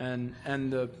 And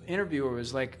the interviewer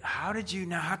was like, "How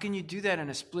can you do that in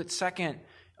a split second?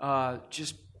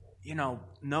 Just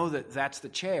know that that's the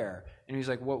chair." And he's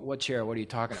like, "What chair? What are you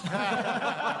talking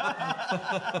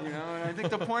about?" And I think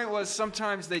the point was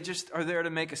sometimes they just are there to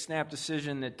make a snap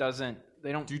decision that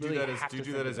they don't. Do you do that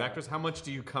as actors? How much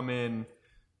do you come in?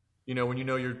 When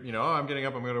you're, I'm getting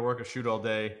up, I'm going to work a shoot all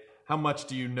day. How much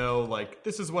do you know? Like,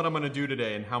 this is what I'm going to do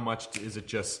today, and how much is it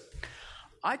just?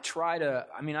 I try to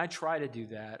do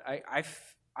that.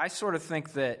 I sort of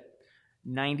think that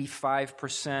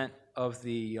 95% of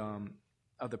the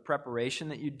preparation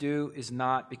that you do is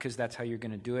not because that's how you're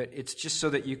going to do it. It's just so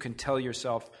that you can tell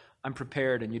yourself, I'm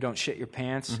prepared, and you don't shit your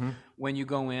pants when you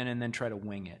go in and then try to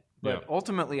wing it. But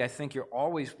ultimately, I think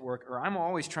I'm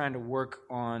always trying to work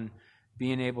on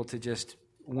being able to just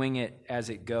wing it as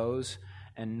it goes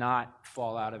and not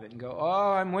fall out of it and go,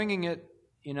 oh, I'm winging it,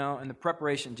 and the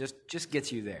preparation just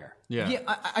gets you there. Yeah,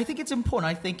 I think it's important.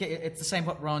 I think it's the same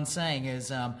what Ron's saying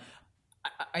is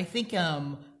I think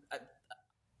I'm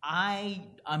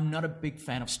not a big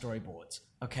fan of storyboards.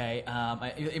 Okay,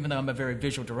 even though I'm a very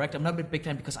visual director, I'm not a big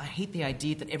fan because I hate the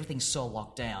idea that everything's so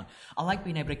locked down. I like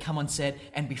being able to come on set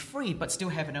and be free, but still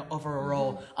have an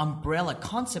overall umbrella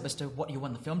concept as to what you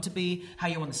want the film to be, how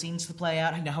you want the scenes to play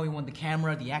out, how you want the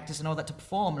camera, the actors, and all that to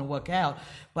perform and work out.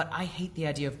 But I hate the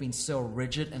idea of being so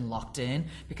rigid and locked in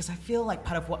because I feel like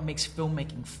part of what makes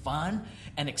filmmaking fun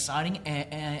and exciting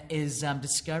is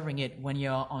discovering it when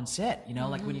you're on set.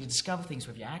 Like when you discover things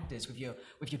with your actors, with your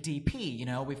DP,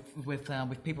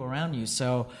 with people around you.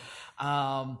 So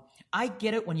I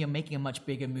get it when you're making a much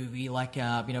bigger movie, like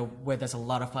where there's a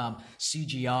lot of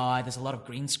CGI, there's a lot of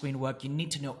green screen work. You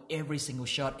need to know every single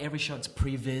shot. Every shot's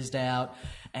pre-vised out,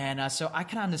 and so I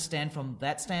can understand from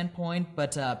that standpoint.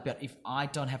 But if I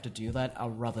don't have to do that,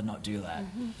 I'd rather not do that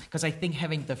because I think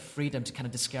having the freedom to kind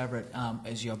of discover it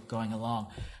as you're going along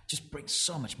just brings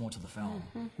so much more to the film.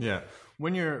 Yeah,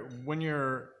 when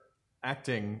you're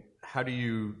acting, how do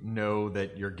you know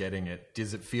that you're getting it?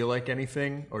 Does it feel like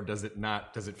anything, or does it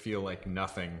not? Does it feel like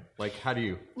nothing? Like, how do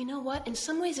you? You know what? In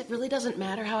some ways, it really doesn't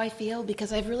matter how I feel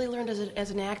because I've really learned as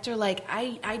an actor, like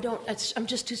I don't. I'm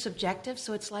just too subjective.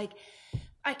 So it's like,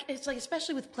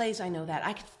 especially with plays, I know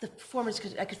that the performance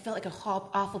I could feel like a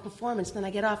awful performance. Then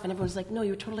I get off and everyone's like, "No, you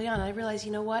were totally on." And I realize,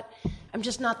 you know what? I'm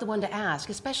just not the one to ask,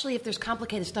 especially if there's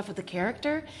complicated stuff with the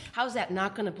character. How's that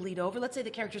not going to bleed over? Let's say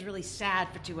the character's really sad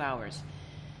for 2 hours.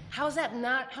 How am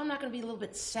I not going to be a little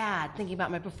bit sad thinking about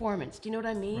my performance? Do you know what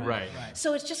I mean? Right.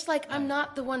 So it's just like I'm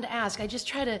not the one to ask. I just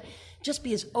try to just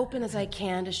be as open as I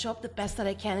can to show up the best that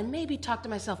I can and maybe talk to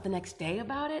myself the next day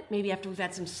about it, maybe after we've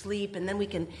had some sleep, and then we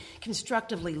can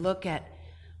constructively look at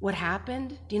what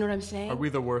happened. Do you know what I'm saying? Are we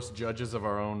the worst judges of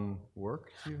our own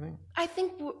work, do you think? I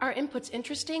think our input's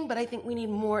interesting, but I think we need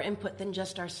more input than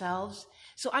just ourselves.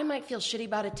 So I might feel shitty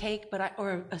about a take,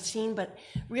 or a scene, but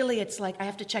really it's like I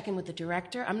have to check in with the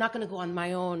director. I'm not going to go on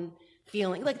my own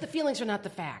feeling. Like the feelings are not the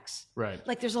facts. Right.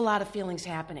 Like there's a lot of feelings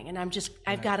happening, and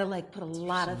I've got to put a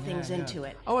lot of things into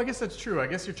it. Oh, I guess that's true. I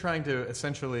guess you're trying to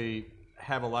essentially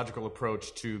have a logical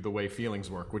approach to the way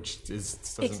feelings work, which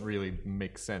doesn't really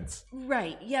make sense.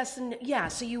 Right. Yes. And yeah.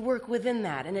 So you work within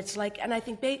that, and it's like, and I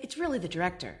think it's really the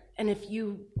director. And if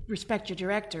you respect your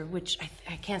director, which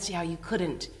I can't see how you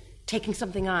couldn't, taking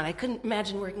something on. I couldn't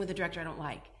imagine working with a director I don't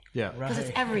like. Yeah. Because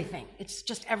it's everything. It's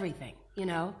just everything,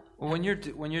 Well, when you're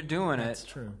doing that's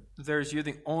true. You're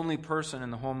the only person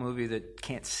in the whole movie that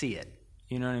can't see it.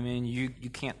 You know what I mean? You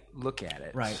can't look at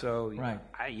it. Right. So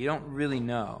you don't really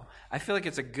know. I feel like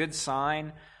it's a good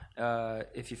sign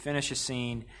if you finish a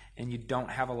scene and you don't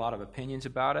have a lot of opinions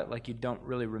about it, like you don't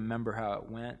really remember how it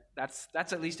went. That's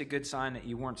at least a good sign that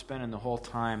you weren't spending the whole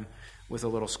time with a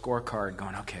little scorecard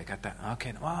going, okay, I got that.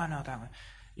 Okay, oh no, that one.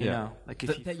 You know, like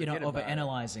if that you're not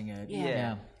overanalyzing it.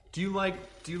 Yeah. Do you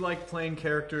like playing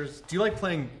characters? Do you like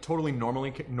playing totally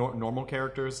normal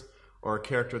characters, or a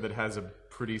character that has a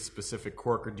pretty specific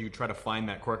quirk, or do you try to find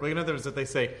that quirk? Like in other words, that they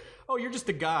say, "Oh, you're just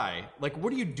a guy." Like,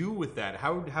 what do you do with that?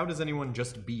 How does anyone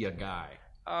just be a guy?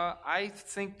 I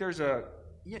think there's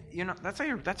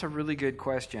that's a really good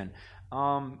question.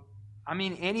 I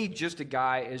mean, any just a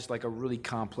guy is like a really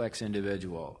complex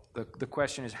individual. The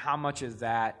question is how much of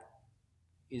that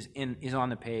is on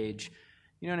the page.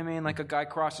 You know what I mean? Like a guy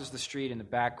crosses the street in the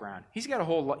background. He's got a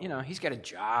whole lot, he's got a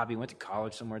job. He went to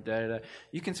college somewhere,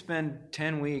 You can spend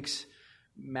 10 weeks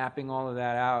mapping all of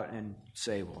that out and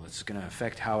say, well, it's going to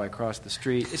affect how I cross the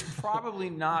street. It's probably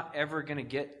not ever going to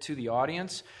get to the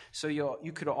audience. So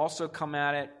you could also come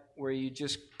at it where you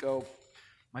just go,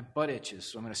 my butt itches,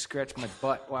 so I'm going to scratch my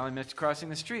butt while I'm crossing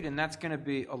the street. And that's going to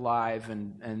be alive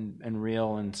and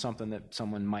real and something that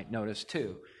someone might notice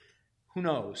too. Who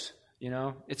knows?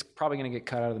 It's probably going to get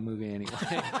cut out of the movie anyway.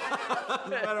 No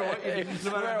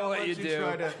matter what you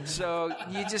do. So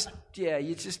you just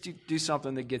do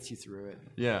something that gets you through it.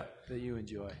 Yeah. That you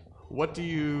enjoy. What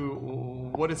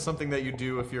is something that you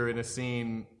do if you're in a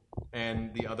scene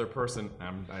and the other person?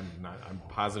 I'm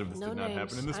positive this did not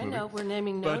happen in this movie. I know we're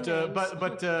naming names.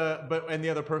 But and the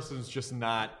other person's just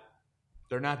not.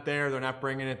 They're not there. They're not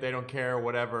bringing it. They don't care.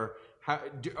 Whatever.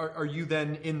 Are you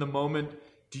then in the moment?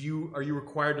 Are you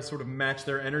required to sort of match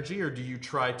their energy, or do you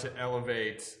try to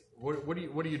elevate? What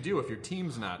do you do if your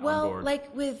team's not on board? Well,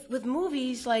 like with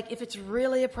movies, like if it's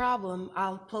really a problem,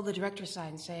 I'll pull the director aside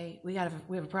and say, we have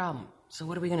a problem. So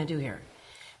what are we going to do here?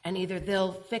 And either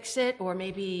they'll fix it, or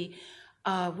maybe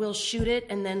we'll shoot it,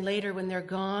 and then later when they're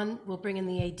gone, we'll bring in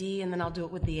the AD, and then I'll do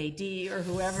it with the AD or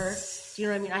whoever. You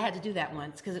know what I mean? I had to do that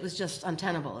once because it was just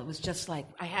untenable. It was just like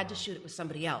I had to shoot it with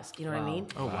somebody else. Do you know what I mean?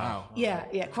 Oh wow.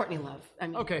 Yeah. Courtney Love. I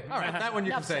mean, okay, all right. That one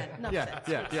you can say. Yeah.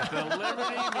 The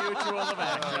Liberty Mutual of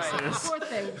actresses.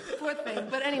 Poor thing.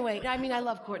 But anyway, I mean, I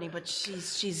love Courtney, but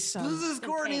she's. This is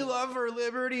Courtney Love for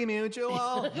Liberty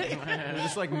Mutual.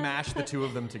 Just like mash the two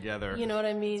of them together. You know what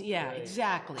I mean? Yeah,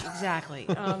 exactly.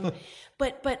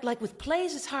 But like with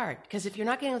plays, it's hard because if you're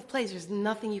not getting with plays, there's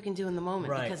nothing you can do in the moment.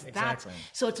 Right, because exactly.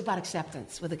 So it's about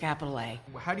acceptance with a capital A.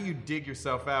 How do you dig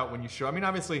yourself out when you show? I mean,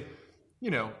 obviously,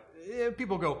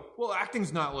 people go, well,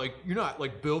 acting's not like, you're not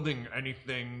like building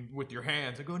anything with your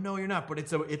hands. I go, no, you're not, but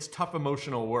it's tough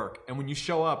emotional work. And when you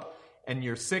show up and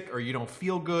you're sick or you don't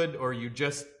feel good or you're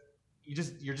just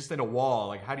in a wall,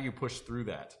 like how do you push through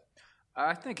that?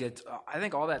 I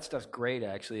think all that stuff's great,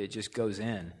 actually. It just goes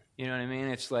in. You know what I mean?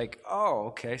 It's like, oh,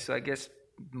 okay, so I guess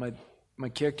my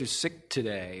character's sick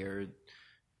today or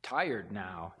tired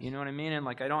now. You know what I mean? And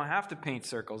like I don't have to paint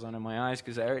circles under my eyes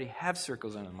because I already have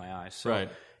circles under my eyes. So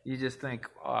right. You just think,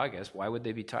 oh, I guess why would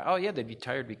they be tired? Oh, yeah, they'd be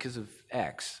tired because of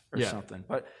X or something.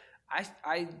 But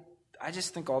I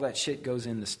just think all that shit goes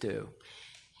in the stew.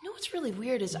 You know what's really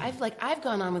weird is I've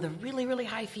gone on with a really, really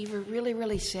high fever, really,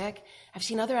 really sick. I've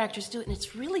seen other actors do it, and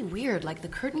it's really weird. Like the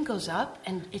curtain goes up,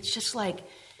 and it's just like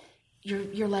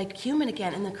you're like human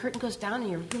again, and the curtain goes down,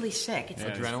 and you're really sick. It's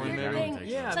like adrenaline this weird thing.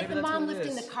 Yeah, it's like maybe the that's mom what it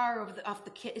lifting is. the car off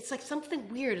the kid. It's like something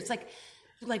weird. It's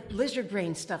like lizard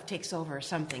brain stuff takes over or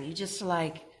something. You're just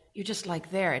like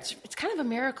there. It's kind of a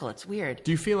miracle. It's weird.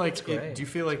 Do you feel like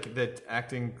that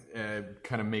acting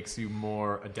kind of makes you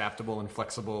more adaptable and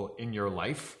flexible in your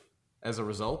life as a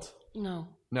result? No.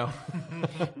 No.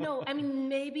 No, I mean,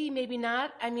 maybe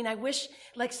not. I mean, I wish,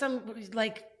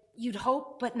 you'd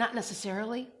hope, but not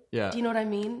necessarily. Yeah. Do you know what I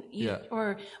mean? Yeah.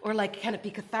 Or like kind of be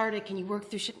cathartic and you work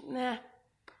through shit. Nah.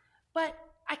 But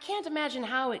I can't imagine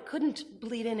how it couldn't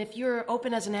bleed in if you're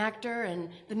open as an actor and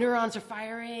the neurons are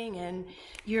firing and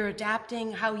you're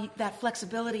adapting, how that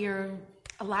flexibility or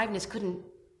aliveness couldn't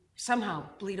somehow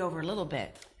bleed over a little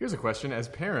bit. Here's a question. As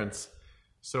parents,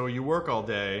 so you work all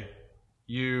day,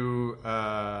 you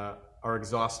are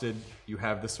exhausted, you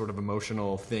have this sort of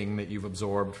emotional thing that you've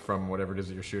absorbed from whatever it is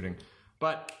that you're shooting,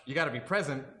 but you got to be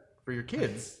present for your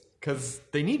kids because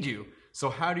they need you. So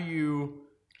how do you,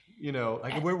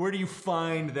 where do you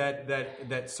find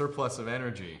that surplus of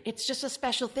energy? It's just a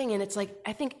special thing, and it's like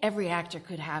I think every actor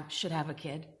should have a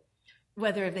kid.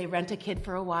 Whether they rent a kid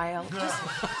for a while,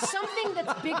 just something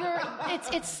that's bigger.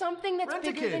 It's something that's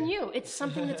bigger than you. It's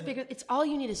something that's bigger. It's all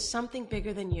you need is something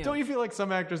bigger than you. Don't you feel like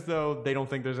some actors though they don't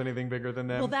think there's anything bigger than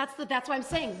them? Well, that's why I'm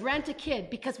saying rent a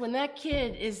kid, because when that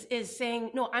kid is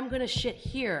saying, no, I'm gonna shit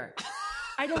here.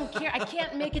 I don't care. I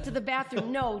can't make it to the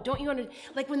bathroom. No, don't you understand?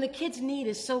 Like when the kid's need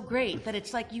is so great that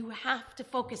it's like you have to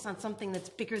focus on something that's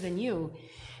bigger than you.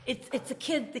 It's a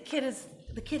kid. The kid is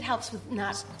the kid helps with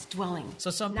not dwelling. So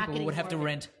some not people getting would have to bored.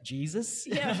 rent Jesus.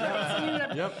 Yeah, right.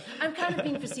 So, Yep. I'm kind of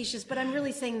being facetious, but I'm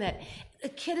really saying that a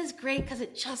kid is great because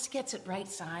it just gets it right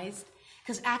sized.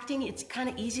 Because acting, it's kind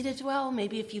of easy to dwell.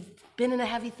 Maybe if you've been in a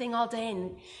heavy thing all day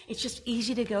and it's just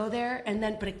easy to go there. And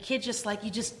then, but a kid just like,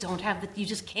 you just don't have you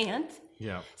just can't.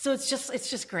 Yeah. So it's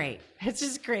just great. It's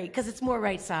just great because it's more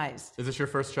right sized. Is this your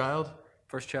first child?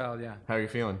 First child, yeah. How are you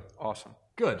feeling? Awesome.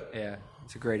 Good. Yeah,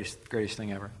 it's the greatest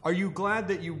thing ever. Are you glad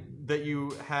that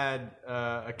you had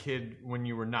a kid when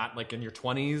you were not like in your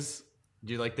 20s?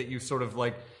 Do you like that you sort of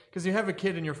like, because you have a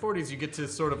kid in your 40s, you get to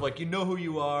sort of like, you know who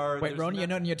you are. Wait, Ron, you're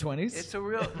not in your 20s? It's a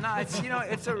real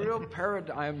it's a real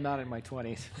paradox. I'm not in my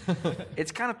 20s.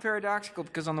 It's kind of paradoxical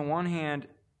because on the one hand,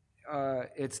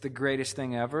 it's the greatest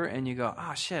thing ever, and you go,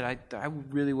 oh shit, I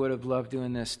really would have loved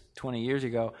doing this 20 years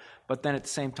ago. But then at the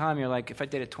same time, you're like, if I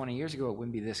did it 20 years ago, it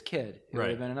wouldn't be this kid. It would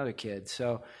have been another kid.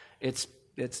 So it's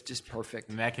just perfect.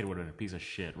 And that kid would have been a piece of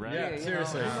shit, right? Yeah,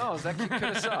 seriously. Who knows? That kid could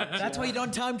have sucked. That's why you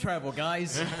don't time travel,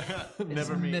 guys.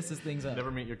 Never messes things up.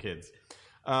 Never meet your kids.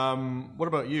 What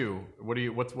about you?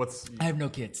 What's? I have no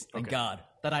kids, thank God,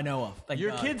 that I know of. Thank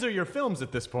Your God. kids are your films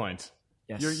at this point.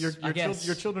 Yes,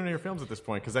 Your children are your films at this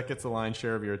point because that gets the lion's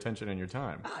share of your attention and your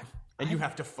time. And you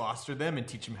have to foster them and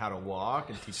teach them how to walk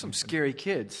and teach Some scary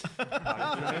kids.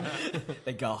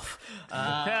 They golf.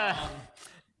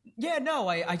 Yeah, no,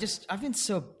 I've been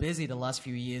so busy the last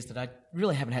few years that I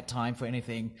really haven't had time for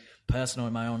anything personal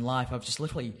in my own life.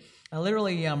 I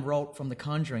literally wrote from The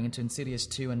Conjuring into Insidious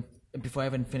 2, and before I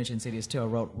even finished Insidious 2, I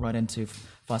wrote right into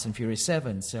Fast and Furious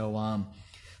 7.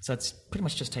 So it's pretty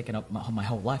much just taken up my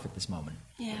whole life at this moment.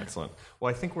 Yeah. Excellent.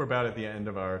 Well, I think we're about at the end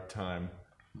of our time.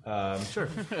 Sure.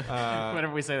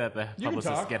 Whenever we say that, the You can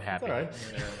publicists talk. get happy. It's all right.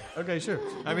 Okay, sure.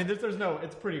 I mean, there's no.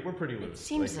 We're pretty loose.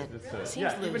 Seems Like, it. it's,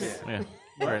 Seems even loose. if- Yeah,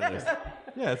 very loose.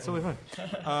 Yeah, it's totally fine.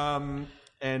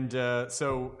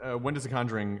 So when does The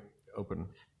Conjuring open?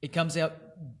 It comes out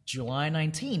July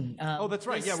 19. Oh, that's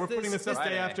right. Yeah, we're putting this up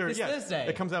day after. This Yeah, Thursday.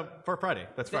 it comes out for Friday.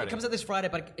 That's Friday. It comes out this Friday,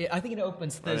 but I think it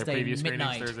opens Are there Thursday preview screenings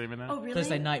midnight. Thursday midnight? Oh, really?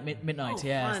 Thursday night, midnight, Oh,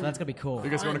 yeah. fun. So that's going to be cool. Are you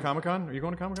guys going to Comic-Con? Are you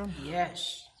going to Comic-Con?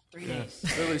 Yes. 3 days.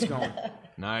 Lily's going.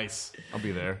 Nice. I'll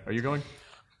be there. Are you going?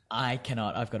 I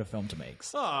cannot. I've got a film to make.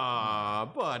 Aw,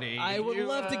 buddy. I would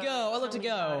love to go. I'd love to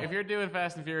go. If you're doing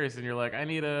Fast and Furious and you're like, I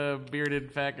need a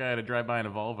bearded fat guy to drive by in a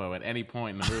Volvo at any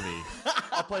point in the movie.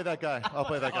 I'll play that guy. Oh,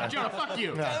 Joe, fuck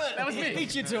you. That was me.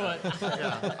 Beat you to it.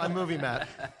 Yeah, I'm movie Matt.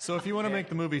 So if you want to make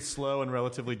the movie slow and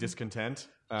relatively discontent,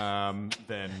 then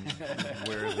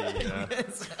we're the You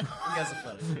guys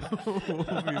are funny. we'll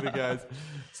be the guys.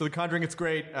 So The Conjuring, it's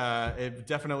great. It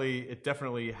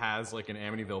definitely has like an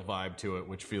Amityville vibe to it,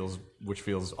 which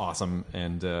feels awesome,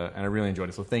 and I really enjoyed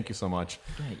it. So thank you so much.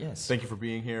 Great, yes. Thank you for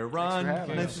being here, Ron. for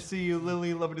having Nice us. to see you,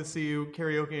 Lily. Lovely to see you.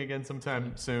 Karaoke again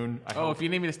sometime soon. I Oh, hope. if you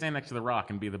need me to stand next to the rock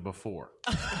and be the before.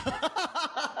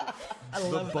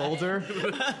 The boulder.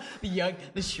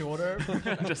 The shorter.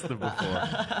 Just the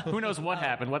before. Who knows what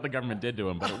happened, what the government did to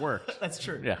him, but it worked. That's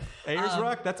true. Yeah. Ayers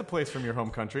Rock. That's a place from your home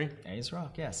country. Ayers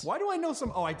Rock, yes. Why do I know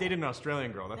some? Oh, I dated an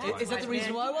Australian girl. That's why. Is that the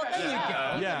reason why? Well, there you go.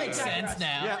 Yeah. That makes sense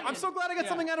now. Yeah, I'm so glad I got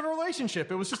something out of a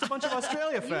relationship. It was just a bunch of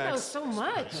Australia You know facts. so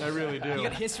much. I really do. You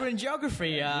got history and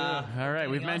geography. All right,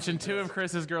 we've mentioned 2 of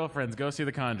Chris's girlfriends. Go see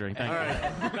The Conjuring. Thank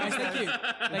you. Guys, thank you.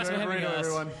 Thanks for having Burrito, us.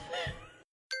 everyone.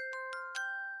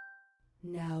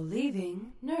 Now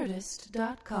leaving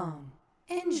Nerdist.com.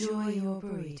 Enjoy your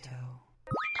burrito.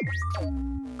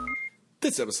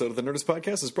 This episode of the Nerdist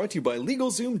Podcast is brought to you by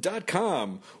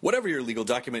LegalZoom.com. Whatever your legal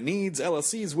document needs,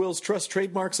 LLCs, wills, trusts,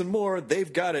 trademarks, and more,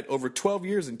 they've got it. Over 12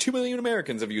 years and 2 million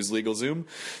Americans have used LegalZoom.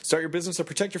 Start your business or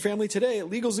protect your family today at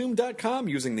LegalZoom.com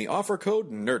using the offer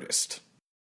code NERDIST.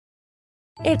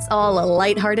 It's all a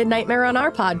lighthearted nightmare on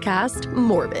our podcast,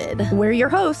 Morbid. We're your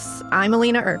hosts. I'm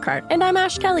Alina Urquhart. And I'm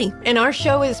Ash Kelly. And our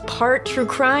show is part true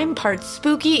crime, part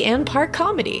spooky, and part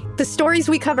comedy. The stories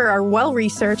we cover are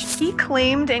well-researched. He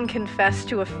claimed and confessed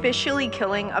to officially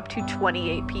killing up to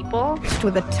 28 people.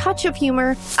 With a touch of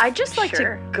humor. I'd just like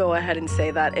to go ahead and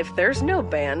say that if there's no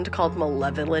band called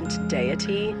Malevolent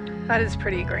Deity, that is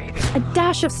pretty great. A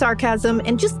dash of sarcasm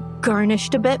and just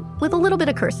garnished a bit with a little bit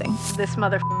of cursing. This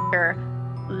motherfucker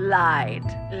lied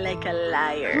like a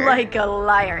liar. Like a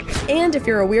liar. And if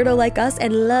you're a weirdo like us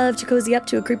and love to cozy up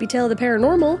to a creepy tale of the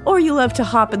paranormal, or you love to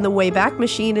hop in the Wayback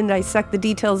Machine and dissect the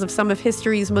details of some of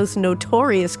history's most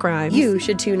notorious crimes, you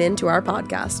should tune in to our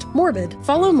podcast, Morbid.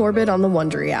 Follow Morbid on the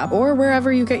Wondery app or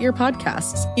wherever you get your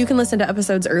podcasts. You can listen to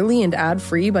episodes early and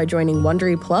ad-free by joining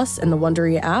Wondery Plus in the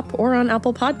Wondery app or on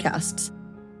Apple Podcasts.